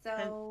regrets.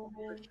 So,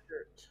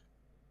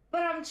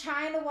 but I'm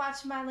trying to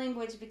watch my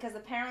language because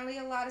apparently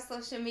a lot of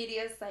social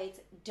media sites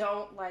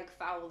don't like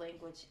foul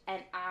language,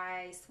 and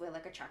I swear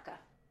like a trucker.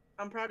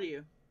 I'm proud of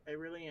you. I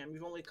really am.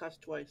 You've only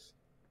cussed twice.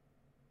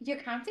 You're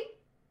counting?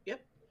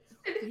 Yep.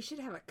 We should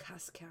have a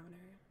cuss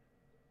counter.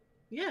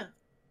 Yeah.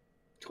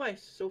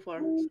 Twice so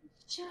far.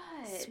 Should.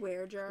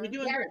 Swear jar. We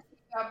do.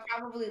 I'll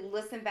probably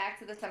listen back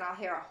to this and I'll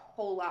hear a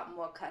whole lot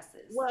more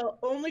cusses. Well,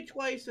 only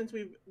twice since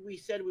we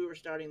said we were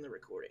starting the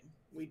recording.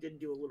 We did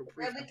do a little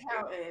really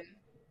counting.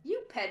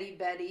 You petty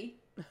Betty.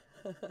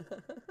 How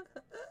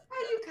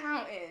you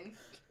counting?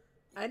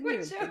 I didn't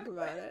even think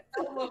about it.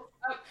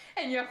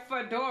 And your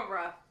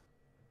fedora.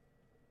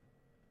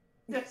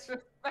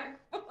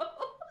 Disrespectful.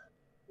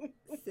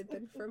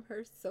 Sipping from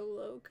her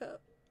solo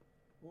cup.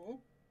 Hmm?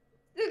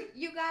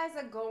 You guys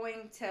are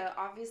going to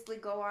obviously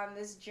go on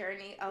this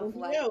journey of Pinky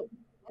life out.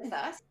 with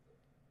us.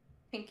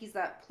 Pinkies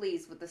up,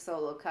 please, with the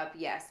solo cup,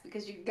 yes,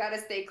 because you gotta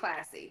stay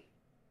classy.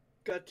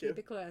 Got to. Keep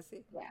it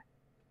classy. Yeah.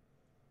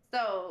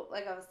 So,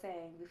 like I was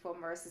saying before,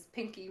 Marissa's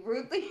pinky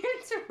rudely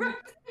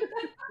interrupted.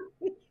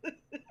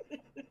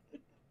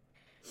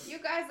 You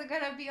guys are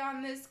gonna be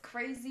on this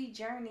crazy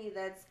journey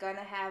that's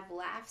gonna have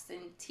laughs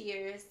and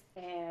tears,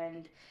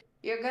 and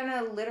you're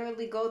gonna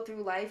literally go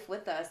through life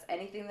with us.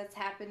 Anything that's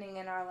happening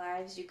in our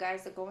lives, you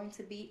guys are going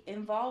to be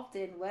involved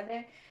in,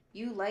 whether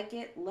you like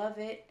it, love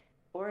it,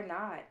 or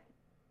not.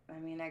 I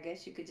mean, I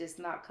guess you could just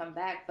not come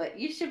back, but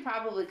you should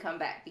probably come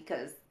back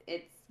because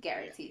it's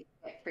guaranteed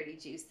to get pretty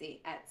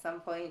juicy at some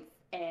point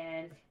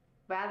and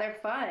rather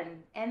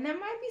fun. And there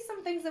might be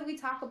some things that we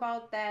talk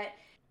about that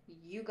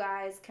you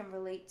guys can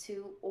relate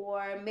to,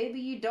 or maybe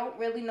you don't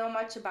really know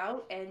much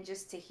about, and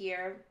just to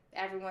hear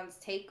everyone's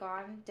take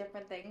on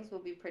different things will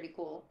be pretty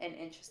cool and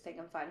interesting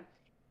and fun.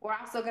 We're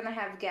also going to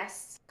have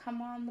guests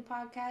come on the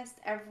podcast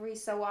every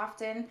so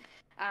often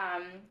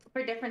um,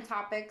 for different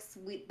topics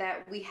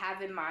that we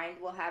have in mind.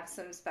 We'll have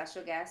some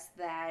special guests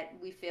that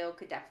we feel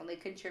could definitely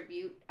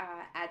contribute,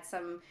 add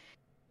some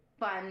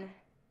fun,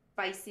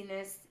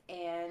 spiciness,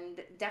 and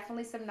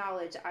definitely some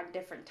knowledge on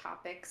different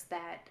topics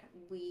that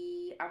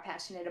we are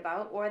passionate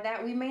about or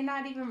that we may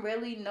not even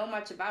really know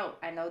much about.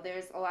 I know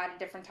there's a lot of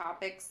different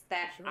topics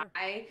that Sure.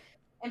 I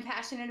am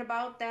passionate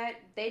about that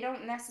they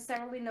don't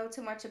necessarily know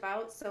too much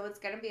about. So it's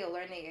going to be a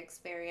learning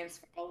experience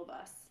for all of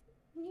us.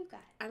 You guys.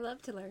 I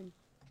love to learn.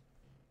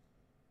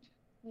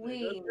 There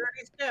goes We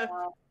Dirty Steph.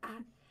 know.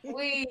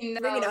 We know.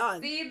 Bring it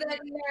on. See, the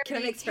nerdy Can I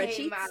make came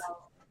spreadsheets? out.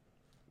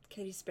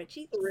 Can I do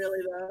spreadsheets? Really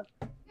though.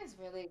 I was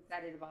really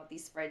excited about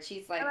these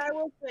spreadsheets. Like, And I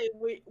will say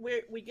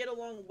we get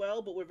along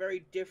well, but we're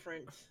very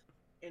different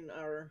in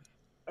our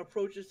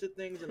approaches to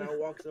things and our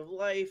walks of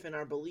life and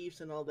our beliefs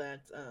and all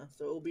that.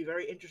 So it will be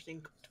very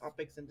interesting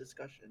topics and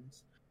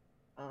discussions.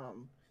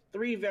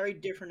 Three very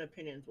different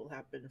opinions will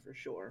happen for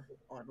sure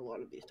on a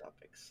lot of these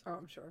topics. Oh,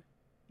 I'm sure.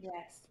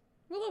 yes.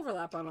 We'll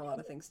overlap on a lot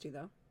of things too,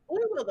 though. We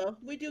will though.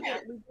 We do Yeah.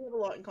 we do have a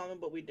lot in common,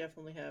 but we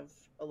definitely have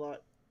a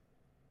lot.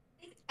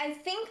 I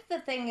think the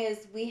thing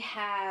is we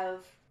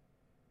have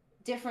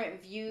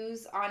different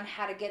views on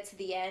how to get to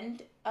the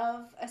end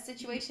of a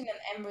situation and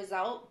end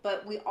result,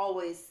 but we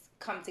always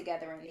come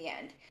together in the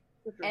end.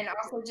 For sure. And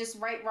also, just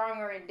right, wrong,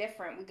 or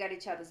indifferent, we got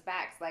each other's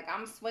backs. Like,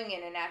 I'm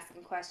swinging and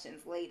asking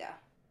questions later.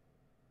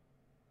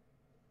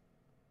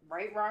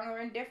 Right, wrong, or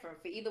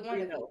indifferent for either one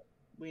we of you. know.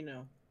 We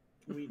know.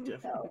 We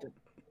definitely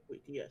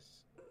yes.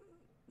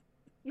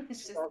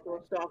 It's just,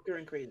 Stalker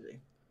and crazy.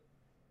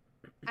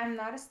 I'm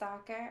not a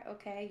stalker,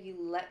 okay? You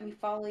let me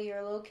follow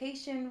your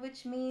location,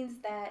 which means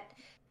that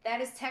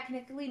is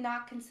technically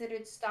not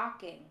considered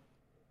stalking.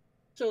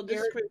 So this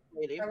You're- crazy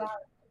lady, you're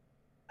allowed-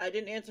 I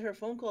didn't answer her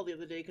phone call the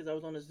other day because I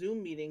was on a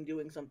Zoom meeting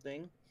doing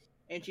something,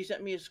 and she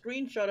sent me a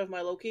screenshot of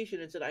my location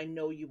and said, "I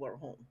know you are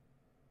home."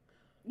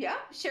 Yeah,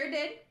 sure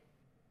did.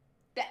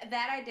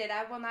 That I did.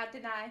 I will not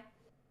deny.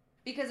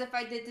 Because if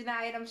I did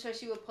deny it, I'm sure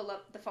she would pull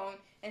up the phone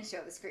and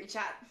show the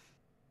screenshot.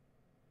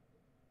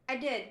 I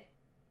did.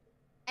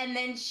 And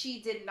then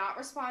she did not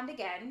respond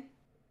again.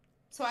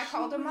 So I She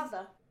called her was-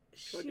 mother.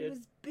 She did.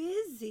 was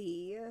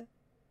busy.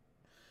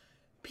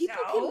 People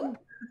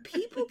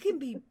No. can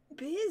be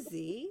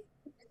busy.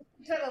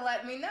 You could have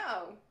let me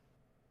know.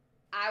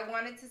 I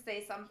wanted to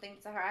say something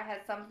to her. I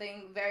had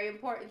something very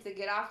important to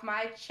get off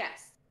my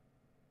chest.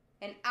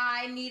 And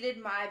I needed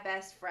my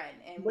best friend.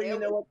 And But you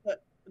know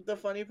what the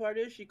funny part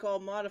is? She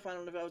called Ma to find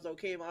out if I was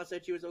okay. Ma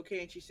said she was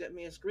okay, and she sent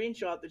me a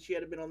screenshot that she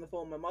had been on the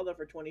phone with my mother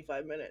for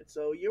 25 minutes.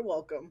 So you're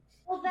welcome.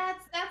 Well,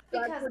 that's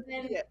because what-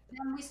 then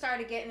we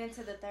started getting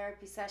into the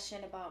therapy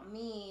session about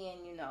me,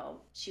 and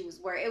she was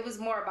where it was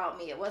more about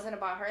me. It wasn't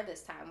about her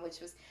this time, which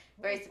was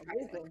very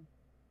surprising. Amazing.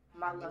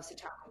 Mom loves to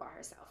talk about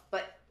herself,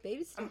 but Baby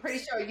I'm steps. pretty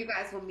sure you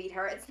guys will meet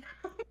her at some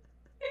point.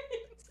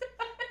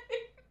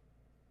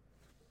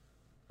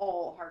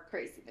 All her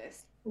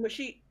craziness. But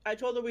I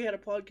told her we had a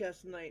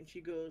podcast tonight, and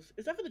she goes,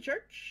 "Is that for the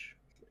church?"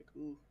 Like,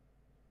 ooh.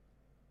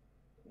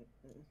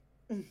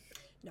 Mm-mm.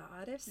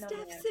 Not if No,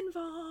 Steph's ma'am.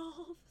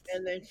 involved.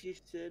 And then she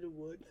said,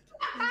 "What is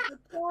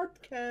a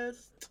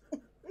podcast?"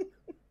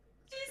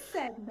 She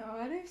said,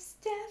 "Not if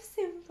Steph's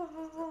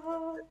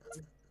involved."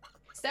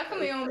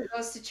 Stephanie only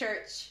goes to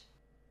church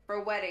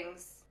for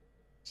weddings.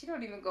 She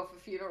don't even go for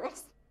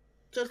funerals.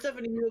 So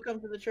Stephanie, you will come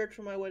to the church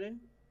for my wedding?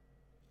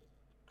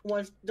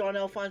 Once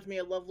Donnell finds me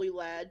a lovely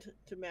lad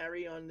to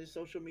marry on the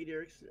social media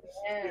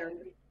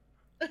experience.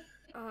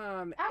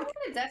 I want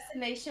a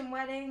destination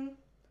wedding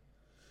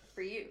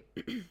for you.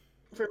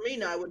 For me,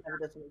 no, I wouldn't have a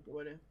destination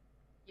wedding.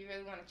 You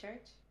really want a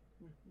church?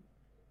 Mhm.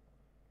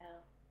 Oh.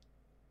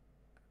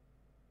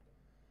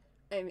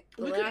 I mean,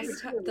 We could do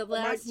two, the but my-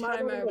 last my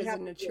time wedding I would was have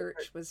in to a be a church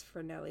church. was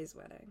for Nellie's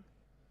wedding.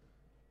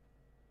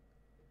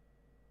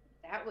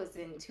 That was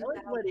in Her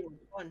wedding was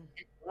fun.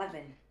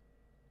 2011.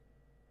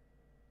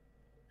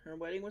 Her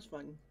wedding was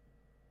fun.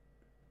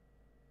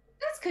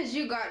 because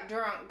you got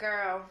drunk,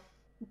 girl.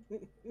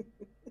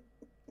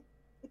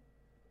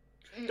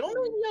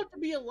 Don't make me out to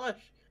be a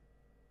lush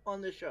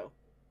on this show.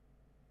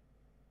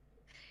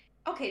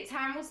 Okay,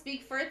 time will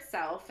speak for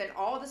itself, and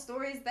all the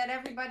stories that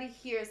everybody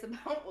hears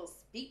about will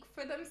speak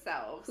for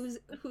themselves. Who's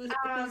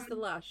the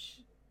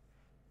lush?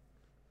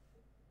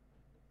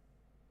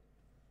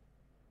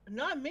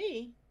 Not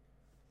me.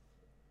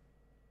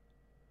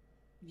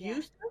 Yeah.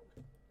 You still?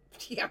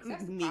 Yeah,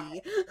 That's me.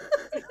 fine.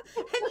 Have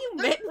you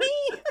met me?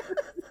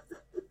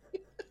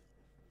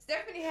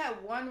 Stephanie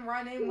had one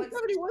run-in with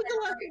Stephanie, when's the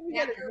last time you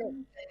had a Jackers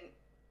drink?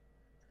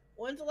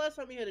 When's the last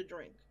time you had a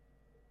drink?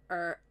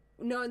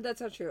 No,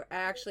 that's not true. I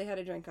actually had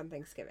a drink on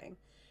Thanksgiving.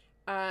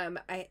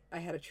 I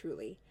had a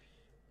Truly.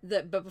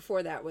 But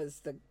before that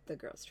was the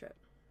girls' trip.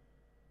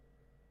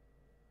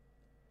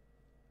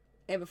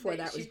 And before But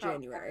that she was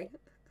probably January.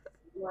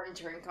 one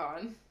drink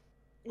on.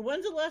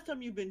 When's the last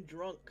time you've been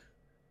drunk?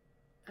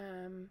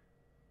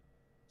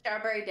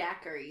 Strawberry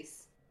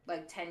daiquiris,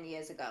 like 10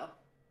 years ago.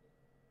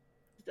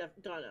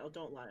 Donnell,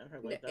 don't lie on her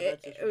like No,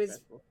 that. That's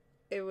disrespectful.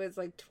 It was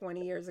like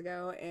 20 years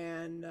ago,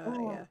 and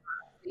yeah.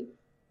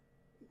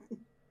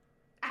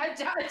 I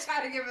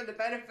try to give her the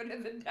benefit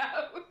of the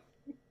doubt.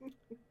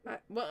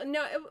 Well,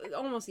 no,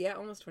 almost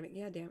 20.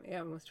 Yeah, damn, yeah,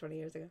 almost 20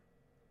 years ago.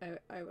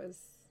 I was,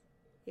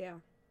 yeah. I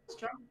was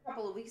drunk a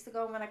couple of weeks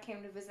ago when I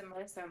came to visit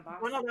Melissa in Boston.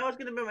 Well, no, that was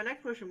going to be my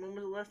next question. When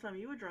was the last time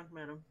you were drunk,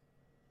 madam?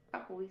 A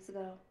couple weeks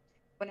ago.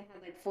 When I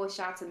had like 4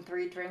 shots and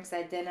 3 drinks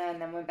at dinner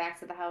and then went back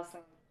to the house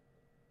and...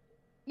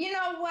 You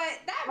know what?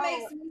 That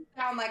makes me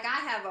sound like I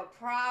have a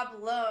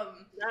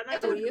problem.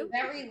 It was a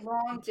very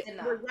long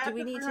dinner. Do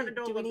we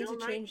need to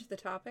change the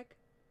topic?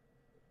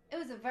 It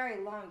was a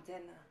very long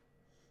dinner.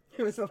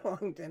 It was a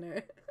long dinner.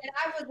 And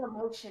I was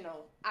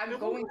emotional. It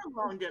wasn't a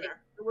long dinner.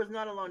 It was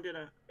not a long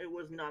dinner. It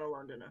was not a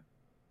long dinner.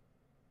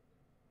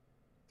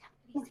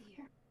 He's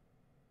here.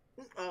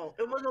 Oh,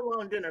 it was a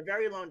long dinner.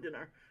 Very long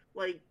dinner.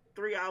 Like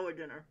 3-hour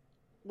dinner.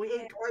 We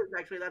ate twice,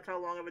 actually. That's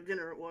how long of a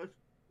dinner it was.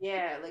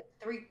 Yeah, like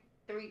 3,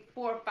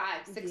 4,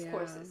 5, 6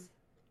 courses.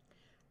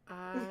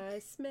 I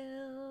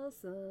smell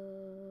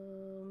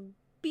some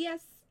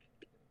BS.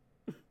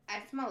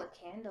 I smell a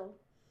candle.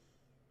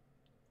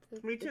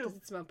 Me too. Does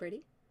it smell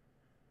pretty?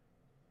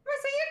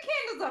 Marissa, your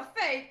candles are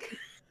fake.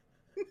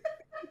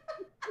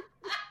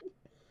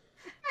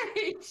 I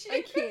hate you.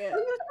 I can't. Can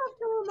you stop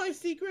telling my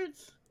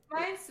secrets?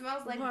 Mine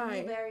smells like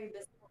Why? blueberry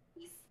biscuits.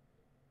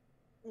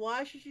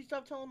 Why should she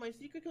stop telling my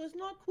secret? Because it's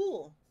not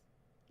cool.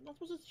 I'm not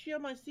supposed to share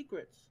my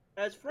secrets.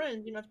 As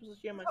friends, you're not supposed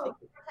to share my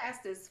secrets.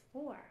 Podcast is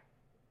for.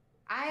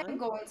 I am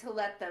going to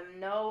let them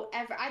know.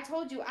 I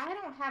told you I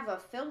don't have a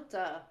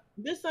filter.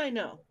 This I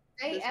know.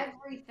 Say This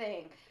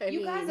everything.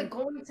 You guys are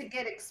going to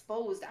get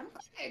exposed. I'm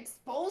going to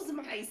expose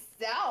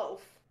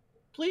myself.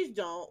 Please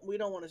don't. We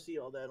don't want to see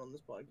all that on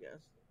this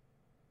podcast.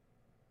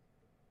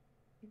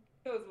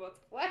 It was about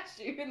to flash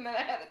you, and then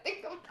I had to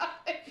think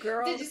about it.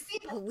 Girl, did you see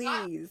the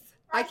please.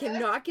 I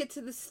cannot get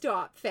to the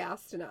stop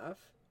fast enough.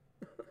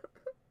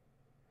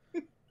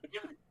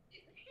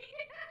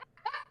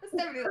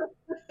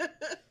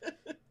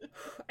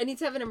 I need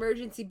to have an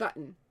emergency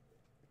button.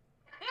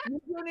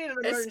 You do need an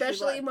emergency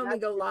Especially button. when we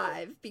go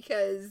live,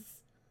 because...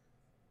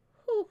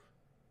 Whew.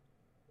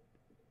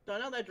 So I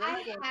know that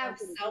I drink have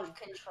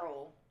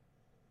self-control.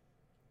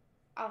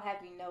 I'll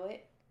have you know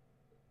it.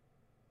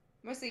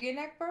 Marissa, your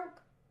neck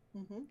broke?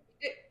 Mm-hmm.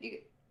 You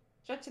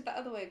stretch it the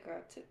other way,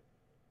 girl.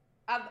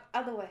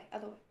 Other way.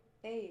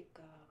 There you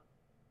go.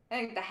 I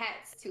think the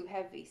hat's too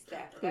heavy,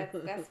 Steph.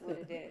 That's what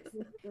it is.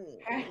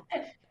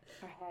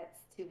 Her hat's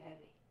too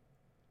heavy.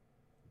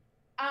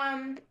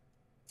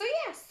 So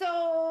yeah,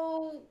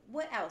 so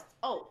what else?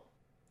 Oh,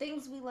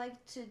 things we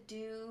like to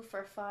do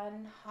for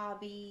fun,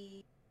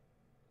 hobby.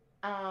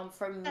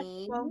 For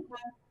me.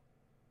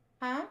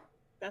 Huh?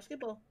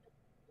 Basketball.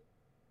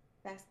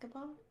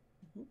 Basketball?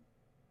 Mhm.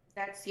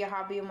 That's your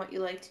hobby and what you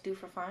like to do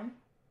for fun?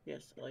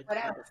 Yes, I like What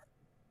to. else?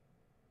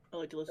 I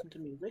like to listen to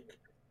music.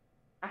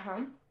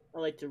 Uh-huh. I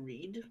like to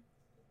read.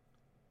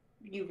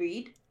 You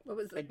read? What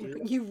was I it?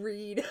 do. You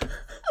read.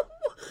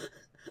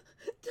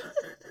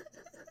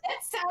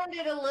 That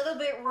sounded a little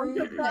bit I'm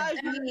rude. surprised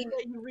I mean,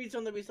 that you read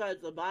something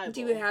besides the Bible.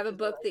 Do you have a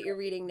book that you're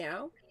reading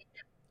now?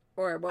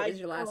 Or what was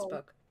your last don't.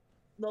 book?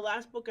 The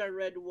last book I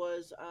read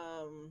was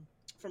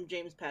from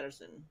James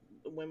Patterson,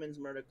 The Women's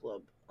Murder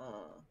Club.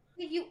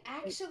 you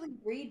actually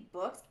read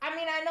books? I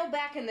mean, I know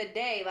back in the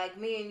day, like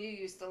me and you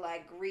used to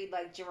like read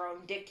like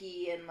Jerome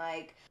Dickey and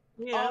like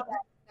Yeah. all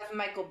that stuff,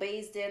 Michael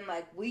Baisden.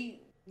 Like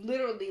we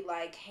literally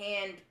like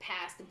hand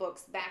passed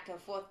books back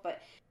and forth.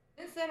 But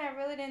since then, I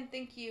really didn't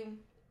think you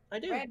I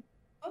do. read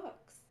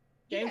books.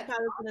 James Yeah.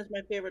 Patterson is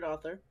my favorite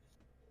author.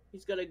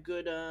 He's got a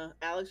good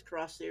Alex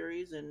Cross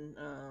series, and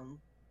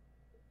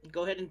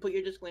go ahead and put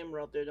your disclaimer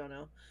out there,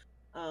 Donnell.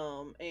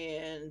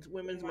 And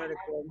Women's Murder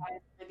Club.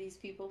 For these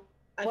people.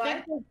 I What?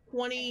 think there's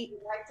 20 You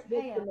like to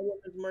books pay in the them.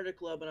 Women's Murder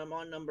Club, and I'm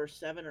on number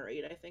 7 or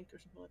 8, I think, or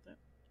something like that.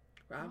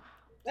 Wow.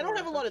 I don't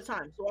have a lot of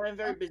time, so I'm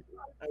very busy.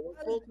 I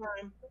work full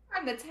time.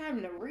 Find the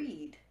time to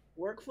read.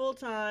 work full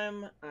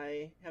time.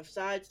 I have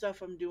side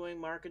stuff I'm doing,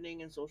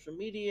 marketing and social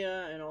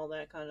media and all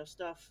that kind of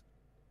stuff.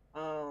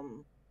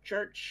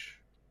 Church,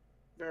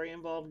 very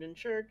involved in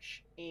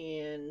church,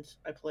 and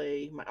I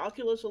play my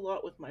Oculus a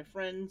lot with my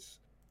friends.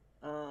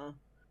 Uh,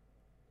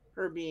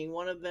 her being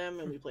one of them,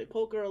 and we play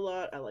poker a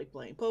lot. I like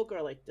playing poker.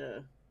 I like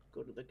to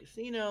go to the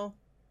casino,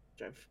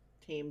 which I've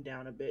tamed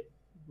down a bit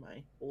in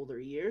my older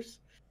years.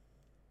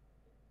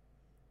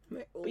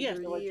 My But yes,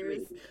 I older like to read.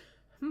 years.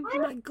 My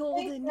I think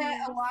golden that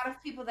years. a lot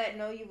of people that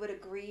know you would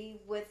agree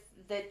with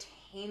the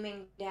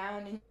taming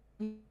down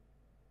and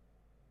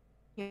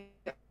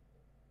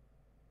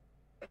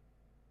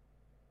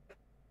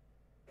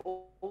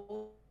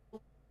older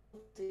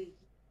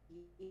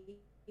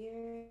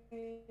years.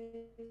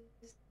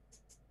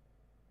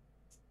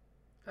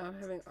 I'm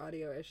having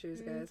audio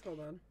issues, guys. Hold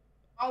on.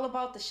 All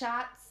about the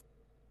shots.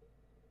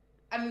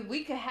 I mean,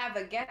 we could have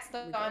a guest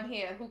on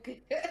here who could,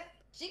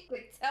 she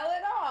could tell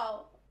it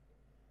all.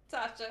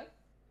 Tasha.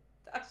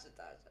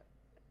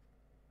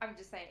 I'm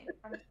just saying.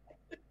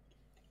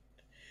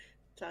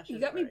 Tasha's You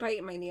got me right.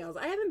 biting my nails.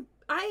 I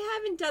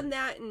haven't done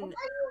that in Why are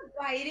you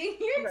biting?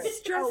 You're Right.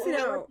 stressing I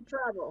out. like to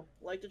travel.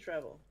 Like to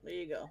travel. There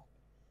you go.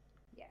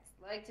 Yes,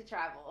 like to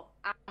travel.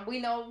 We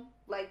know,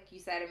 like you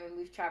said, I mean,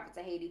 we've traveled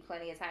to Haiti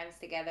plenty of times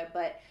together,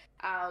 but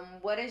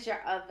what's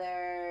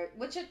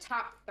your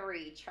top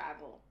 3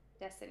 travel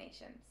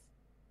destinations?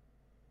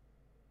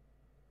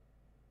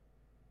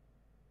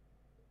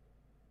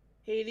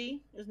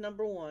 Haiti is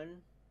number 1.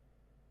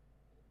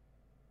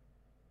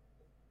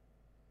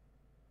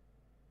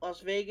 Las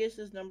Vegas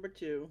is number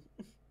 2.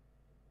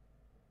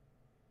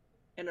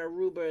 And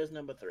Aruba is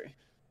number 3.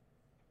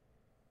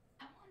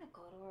 I want to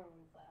go to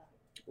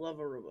Aruba. Love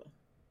Aruba.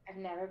 I've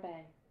never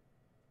been.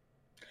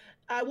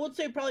 I would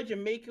say probably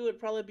Jamaica would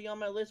probably be on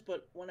my list,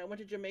 but when I went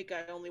to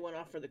Jamaica, I only went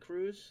off for the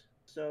cruise,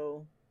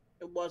 so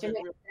it wasn't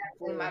Jamaica's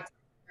definitely my top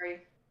 3.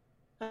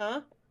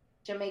 Huh?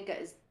 Jamaica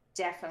is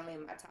definitely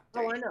my top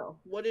 3. Oh, I know.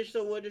 What is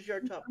your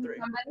top 3?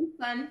 Somebody's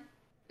son.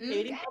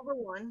 Haiti number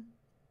 1.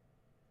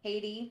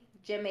 Haiti,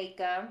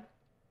 Jamaica.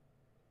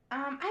 I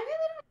really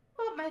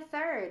don't know about my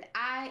third.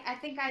 I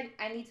think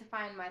I need to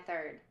find my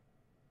third.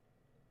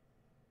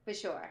 For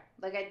sure.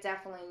 Like, I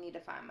definitely need to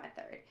find my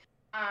third.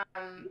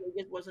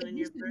 Vegas wasn't in It your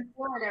used to be third?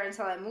 Florida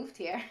until I moved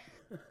here.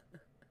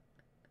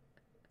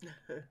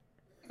 Because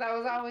I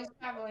was always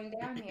traveling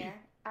down here.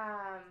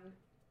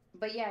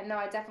 But yeah, no,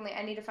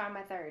 I need to find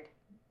my third.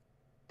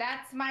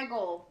 That's my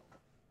goal.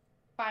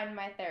 Find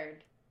my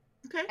third.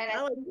 Okay, And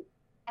I like it.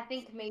 I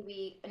think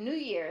maybe New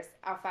Year's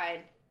I'll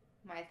find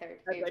my third.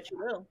 I bet you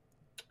will.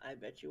 I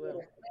bet you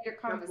will. Later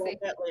conversation.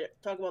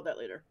 Talk about that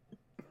later.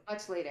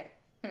 Much later.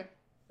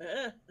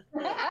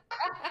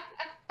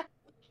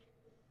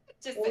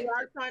 Just We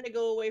are trying to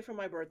go away for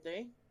my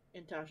birthday,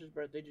 and Tasha's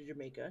birthday, to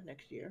Jamaica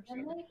next year. So.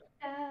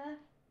 Jamaica.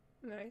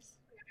 Nice.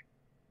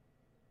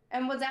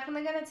 And we're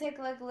definitely gonna take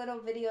like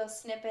little video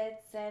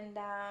snippets and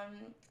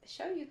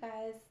show you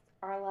guys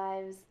our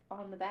lives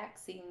on the back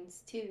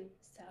scenes too.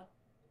 So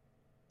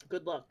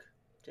Good luck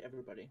to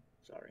everybody.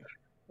 Sorry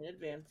in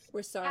advance.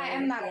 We're sorry. I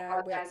am not Yeah,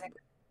 apologizing.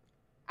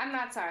 I'm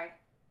not sorry.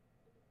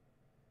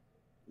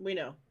 We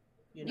know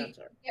you're not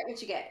sorry. Get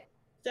what you get.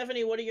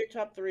 Stephanie, what are your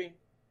top 3?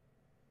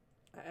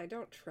 I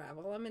don't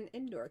travel. I'm an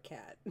indoor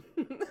cat.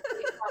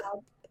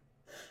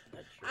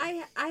 That's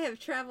true. I have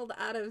traveled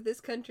out of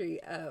this country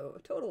a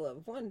total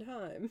of 1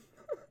 time.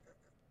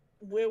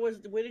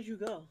 Where did you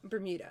go?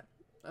 Bermuda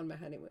on my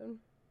honeymoon.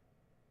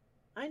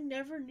 I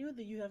never knew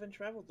that you haven't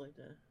traveled like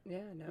that.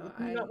 Yeah, no,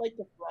 Do you not like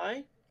to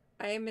fly?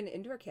 I am an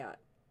indoor cat.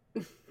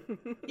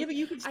 Yeah, but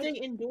you can stay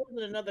indoors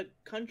in another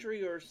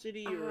country or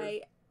city. Or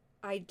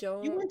I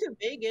don't. you went to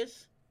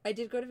Vegas. I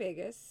did go to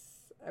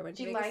Vegas. I went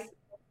to Do you Vegas like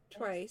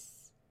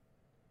twice.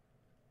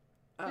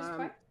 Just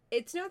twice?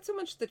 It's not so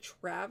much the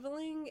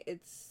traveling;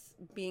 it's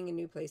being in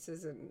new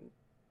places and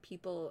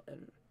people,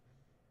 and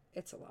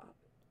it's a lot.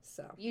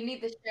 So You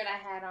need the shirt I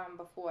had on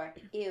before.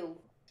 Ew,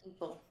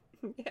 people.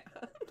 yeah.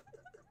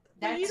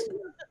 But That's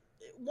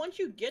once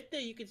you get there,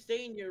 you can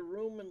stay in your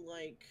room and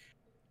like.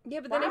 Yeah,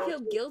 but then I Wow. feel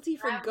guilty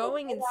for Travel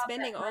going and without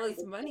spending that all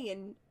this money. money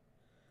and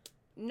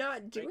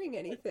not doing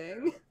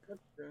anything That's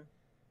true.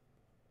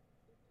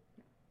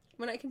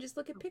 when I can just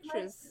look at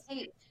pictures.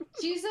 Hey,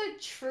 she's a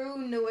true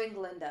New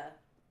Englander.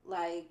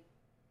 Like,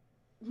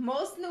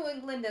 most New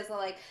Englanders are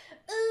like,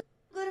 oh,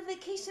 go to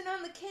vacation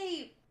on the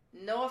Cape.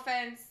 No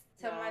offense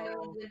to my New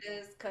No.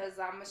 Englanders, because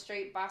I'm a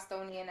straight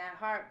Bostonian at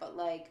heart, but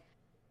like,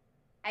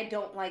 I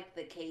don't like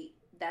the Cape.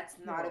 That's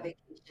not a No.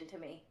 vacation to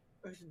me.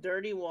 It's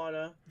dirty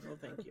water. No,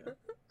 thank you.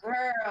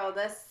 Girl,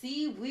 the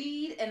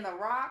seaweed and the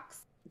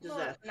rocks.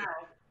 Disaster.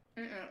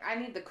 No. I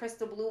need the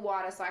crystal blue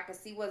water so I can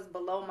see what's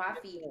below my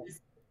feet.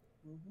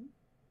 Mm-hmm.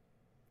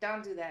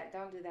 Don't do that.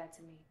 Don't do that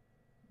to me.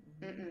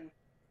 Mm-hmm.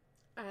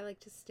 I like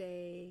to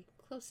stay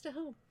close to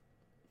home.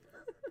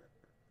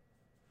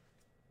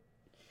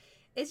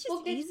 It's just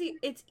We'll get easy.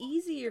 It's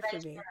easier for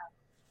venture me.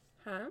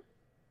 Huh?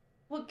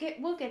 We'll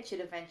get you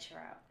to venture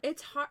out.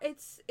 It's hard.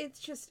 It's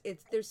just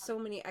there's so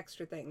many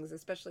extra things,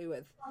 especially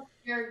with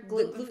Your the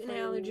gluten gluten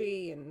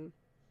allergy and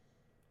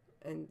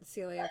and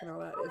celiac and all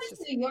that. We It's went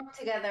just to New York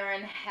together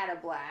and had a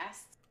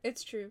blast.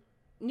 it's true.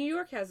 New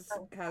York has I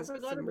forgot some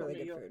about really New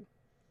good York. food.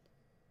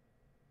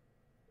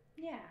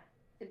 Yeah,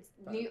 it's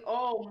But- new.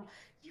 Oh,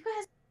 you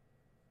guys.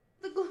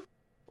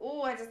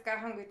 Oh, I just got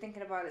hungry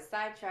thinking about it.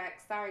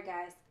 Sidetrack. Sorry,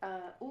 guys.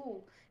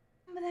 Ooh,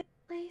 remember that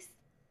place?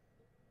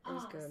 It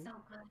was Oh, good. so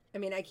good. I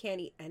mean, I can't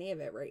eat any of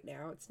it right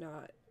now. It's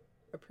not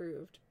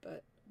approved,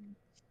 but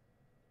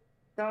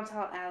Don't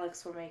tell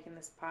Alex we're making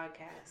this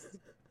podcast.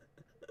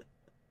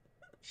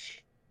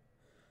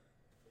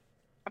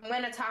 I'm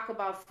gonna talk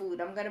about food.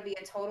 I'm gonna be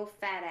a total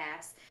fat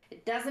ass.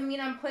 It doesn't mean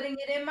I'm putting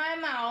it in my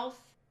mouth.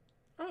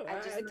 oh, I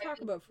just I might talk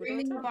be about food all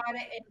the dreaming time. about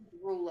it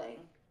and drooling.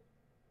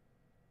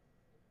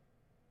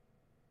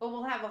 But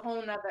we'll have a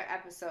whole nother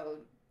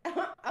episode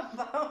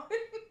about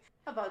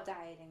about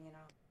dieting and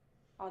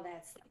all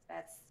that stuff.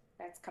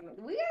 That's coming.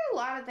 We got a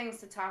lot of things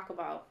to talk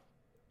about.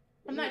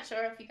 I'm not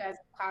sure if you guys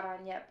have caught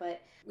on yet,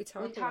 but We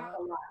talk, we talk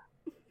a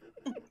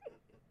lot.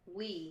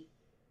 We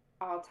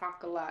all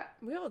talk a lot.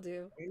 We all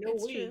do. I know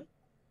It's we. true.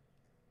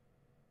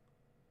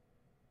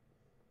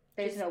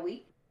 There's Just- no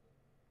we.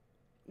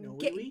 No,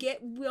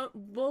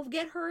 We'll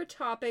get her a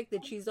topic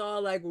that she's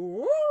all like,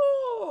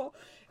 whoa,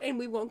 and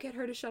we won't get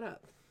her to shut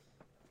up.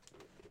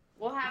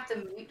 We'll have to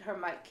mute her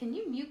mic. Can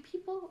you mute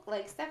people?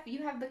 Like, Steph,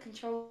 you have the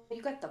control.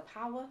 You got the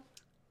power.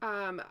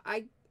 The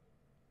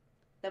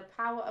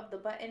power of the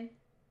button.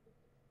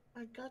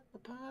 I got the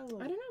power.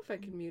 I don't know if I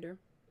can mute her.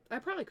 I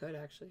probably could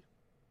actually.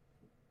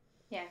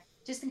 Yeah,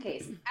 just in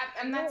case.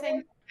 I'm not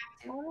saying.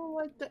 I don't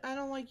like that. I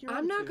don't like your.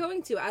 I'm not attitude.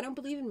 going to. I don't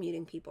believe in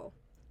muting people.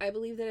 I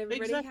believe that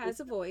everybody Exactly. has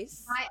a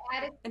voice My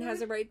attitude. and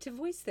has a right to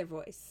voice their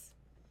voice.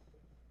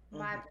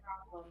 My Mhm.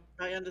 problem.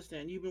 I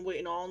understand. You've been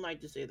waiting all night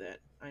to say that.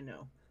 I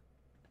know.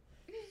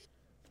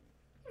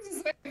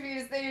 Just waiting for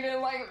you to say you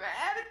didn't like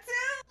my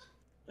attitude.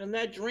 And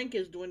that drink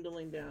is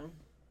dwindling down.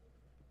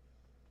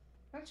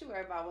 Don't you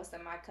worry about what's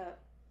in my cup.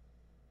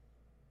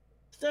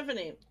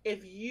 Stephanie,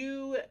 if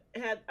you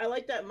had, I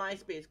like that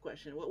MySpace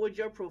question. What would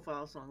your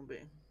profile song be?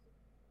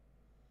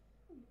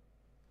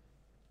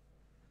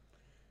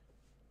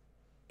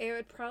 It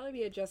would probably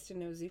be a Justin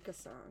Nozuka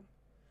song.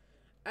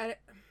 I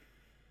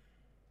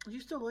Do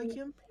you still like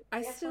him?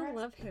 Yes, still Rex?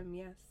 love him,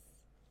 yes.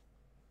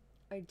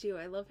 I do.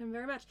 I love him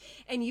very much.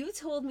 And you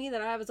told me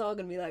that I was all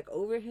going to be like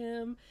over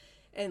him.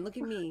 And look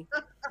at me.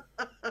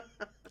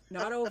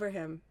 Not over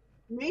him.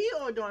 Me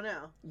or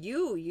Donnell?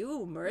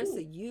 You,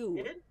 Marissa, you.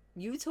 Did?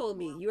 You told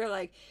me. You were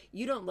like,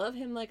 you don't love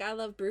him like I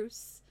love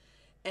Bruce.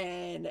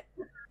 And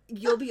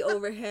you'll be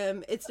over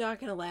him. It's not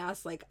going to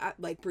last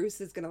like Bruce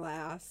is going to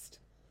last.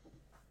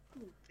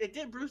 It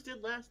did. Bruce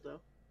did last though.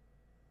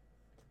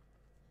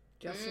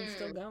 Justin's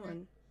still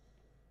going.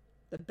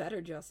 The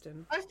better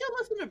Justin. I still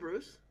listen to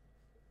Bruce.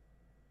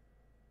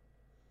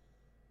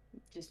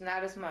 Just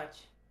not as much.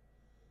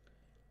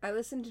 I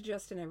listen to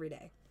Justin every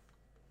day.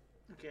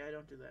 Okay, I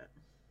don't do that.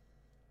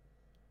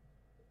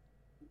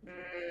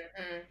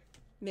 Mm-mm.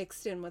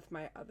 Mixed in with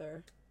my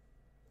other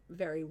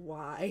very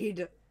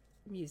wide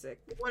music.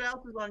 What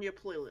else is on your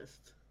playlist?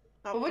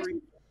 But Top what-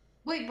 three.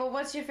 Wait, but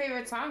what's your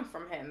favorite song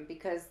from him?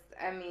 Because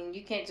I mean,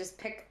 you can't just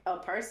pick a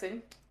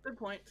person. Good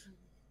point.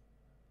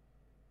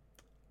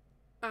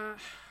 I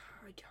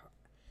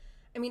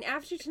mean,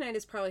 After Tonight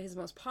is probably his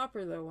most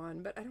popular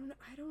one, but I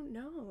don't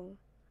know.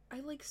 I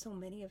like so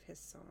many of his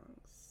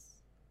songs.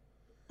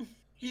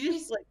 You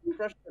just like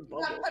crushed the You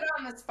bubble. got put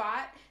on the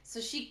spot,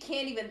 so she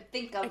can't even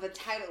think of the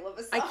title of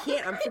a song. I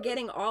can't. I'm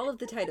forgetting all of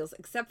the titles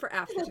except for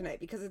After Tonight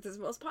because it's his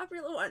most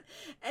popular one.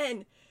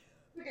 And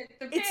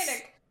The It's-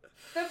 panic.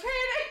 The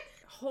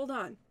panic. hold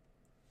on.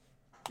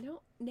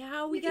 No,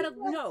 now we gotta.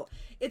 No,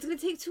 it's gonna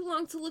take too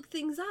long to look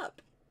things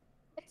up.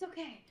 It's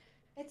okay.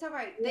 It's all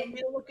right. You want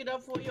me to look it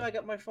up for you? I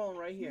got my phone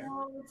right here.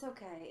 No, it's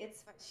okay.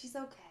 It's fine. She's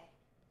okay.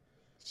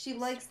 She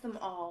likes them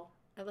all.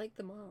 I like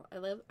them all.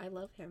 I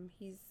love him.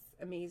 He's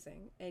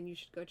amazing, and you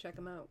should go check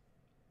him out.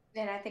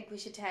 And I think we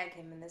should tag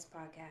him in this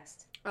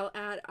podcast. I'll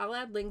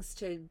add links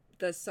to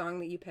the song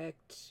that you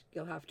picked.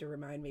 You'll have to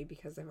remind me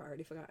because I've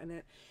already forgotten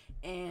it.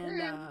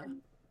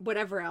 And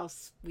whatever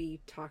else we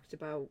talked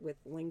about with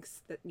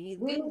links that need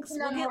We need links, to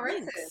know we'll get more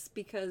links races.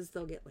 because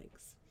they'll get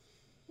links.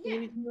 You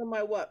need to know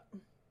my what?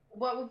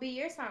 What would be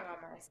your song on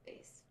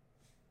MySpace?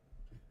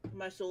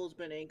 My soul's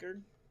been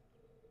anchored.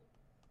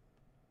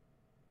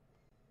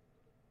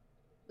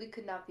 We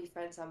could not be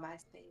friends on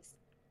MySpace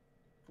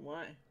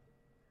Why?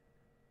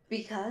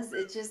 because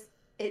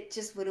it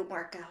just wouldn't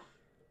work out.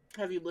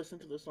 Have you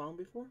listened to the song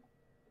before?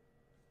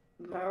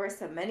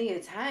 Marissa, many a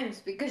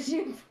times because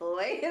you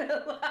play it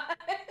a lot.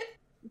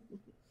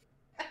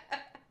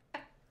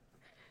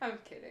 I'm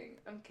kidding.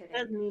 I'm It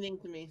has kidding. meaning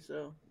to me,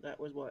 so that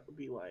was what would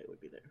be why it would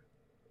be there.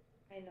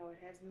 I know it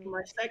has me.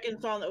 My second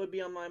song that would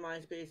be on my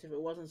MySpace if it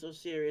wasn't so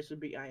serious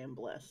would be I Am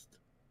Blessed.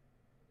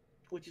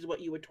 Which is what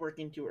you were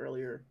twerking to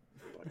earlier.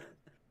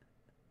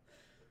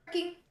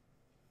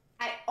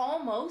 I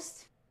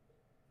almost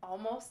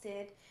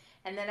did,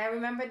 and then I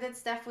remembered that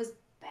Steph was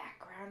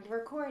background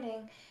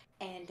recording,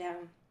 and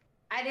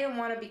I didn't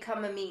want to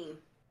become a meme.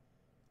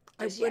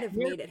 I Just would yet. have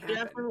made it happen.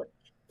 Definitely.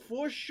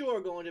 for sure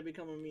going to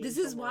become a meme. This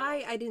is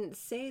why I didn't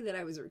say that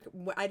I was.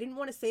 I didn't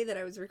want to say that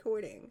I was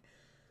recording.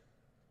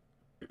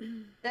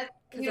 That's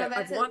Because you know I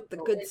that's want the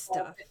illegal good in all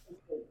stuff. 50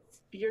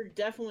 states. You're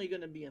definitely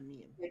going to be a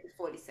meme. There's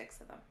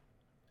 46 of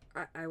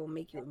them. I will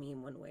make you a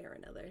meme one way or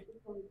another.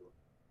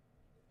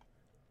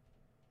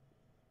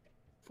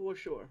 For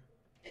sure.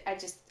 I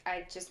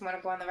just want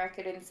to go on the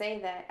record and say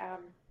that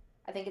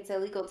I think it's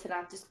illegal to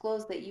not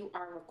disclose that you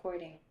are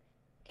recording.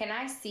 Can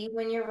I see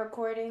when you're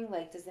recording?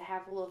 Like, does it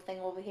have a little thing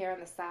over here on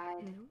the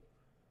side? No.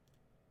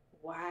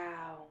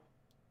 Wow.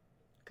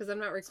 Because I'm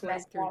not recording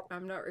messed through. up.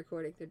 I'm not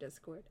recording through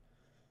Discord.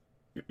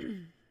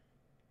 Sneaky.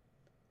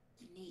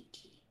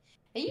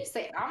 And you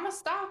say I'm a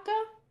stalker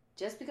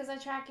just because I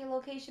track your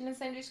location and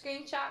send you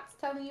screenshots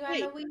telling you I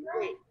know where you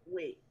are?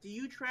 Wait. Do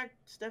you track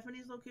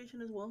Stephanie's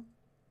location as well?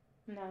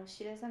 No,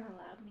 she doesn't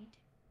allow me to.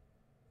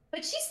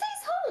 But she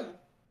stays home.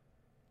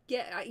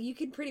 Yeah, you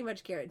can pretty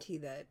much guarantee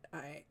that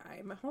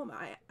I'm at home.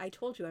 I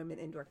told you I'm an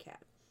indoor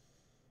cat.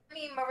 I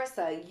mean,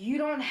 Marissa, you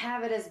don't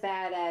have it as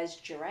bad as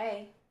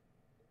Dre.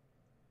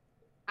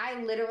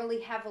 I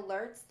literally have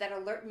alerts that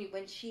alert me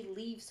when she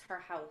leaves her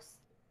house.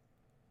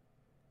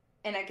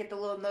 And I get the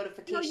little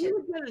notification. No, you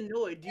would get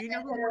annoyed. Do you know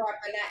I hit her up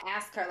and I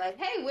ask her, like,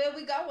 hey, where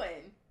we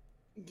going?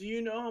 Do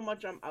you know how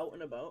much I'm out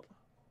and about?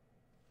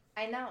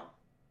 I know.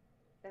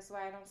 That's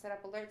why I don't set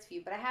up alerts for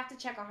you. But I have to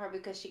check on her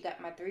because she got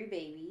my 3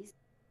 babies.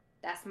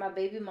 That's my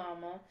baby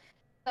mama.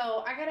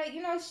 So I gotta,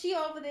 she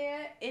over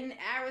there in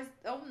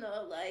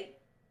Arizona, like,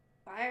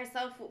 by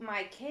herself with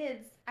my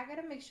kids. I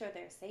gotta make sure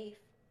they're safe.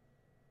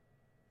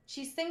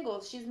 She's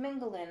single. She's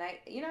mingling. I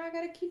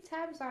gotta keep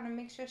tabs on her,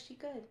 make sure she's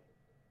good.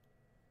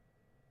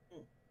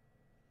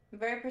 I'm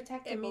very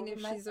protective. I mean, over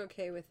if my- she's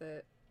okay with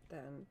it,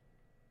 then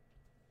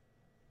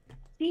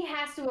She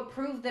has to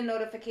approve the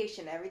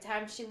notification every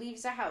time she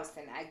leaves her house,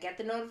 and I get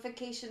the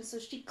notification, so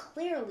she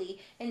clearly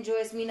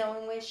enjoys me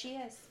knowing where she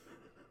is.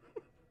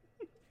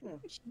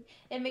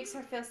 It makes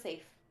her feel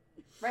safe.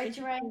 Right,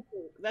 Jerome?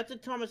 That's a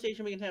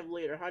conversation we can have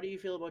later. How do you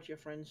feel about your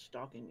friends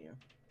stalking you?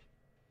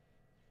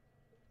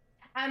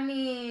 I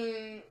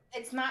mean,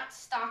 it's not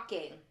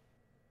stalking.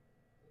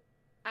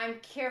 I'm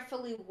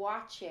carefully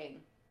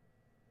watching.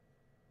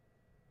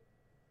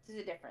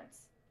 There's a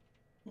difference.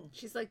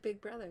 she's like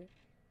Big Brother.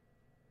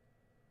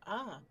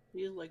 Ah, he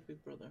is like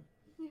Big Brother.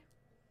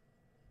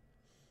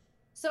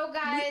 So,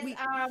 guys,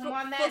 full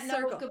on that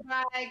note, circle.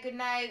 goodbye, good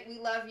night, we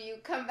love you.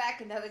 Come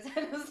back another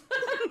time.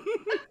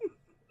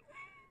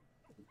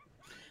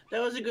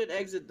 That was a good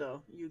exit,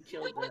 though. You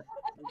killed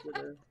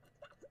that.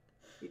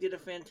 You did a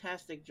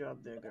fantastic job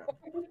there, girl.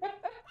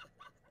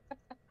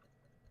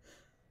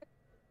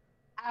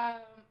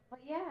 But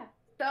yeah,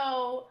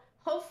 so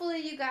hopefully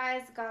you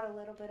guys got a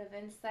little bit of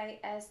insight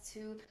as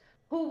to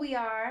who we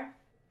are.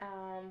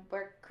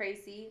 We're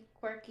crazy,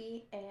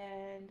 quirky,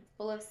 and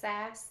full of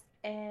sass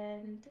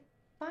and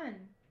fun.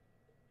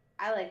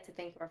 I like to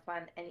think we're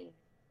fun anyway.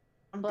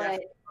 I'm But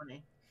definitely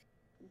funny.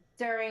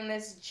 during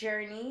this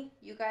journey,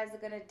 you guys are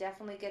going to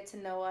definitely get to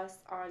know us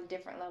on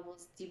different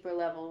levels, deeper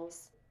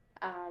levels,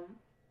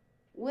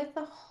 with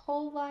a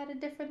whole lot of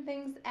different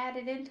things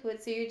added into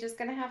it. So you're just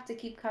going to have to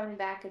keep coming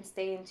back and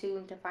stay in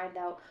tune to find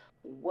out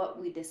what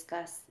we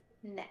discuss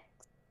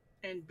next.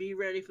 And be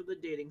ready for the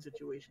dating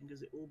situation,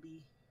 because it will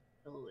be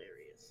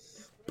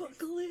hilarious.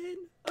 Buckle in.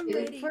 I'm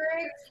ready. Super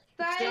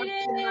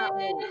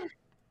excited!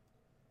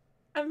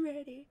 I'm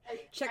ready.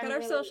 Check out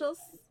our socials.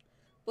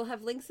 We'll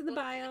have links in the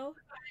bio.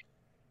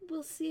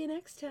 We'll see you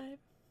next time.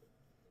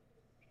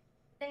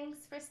 Thanks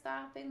for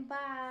stopping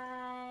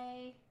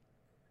by.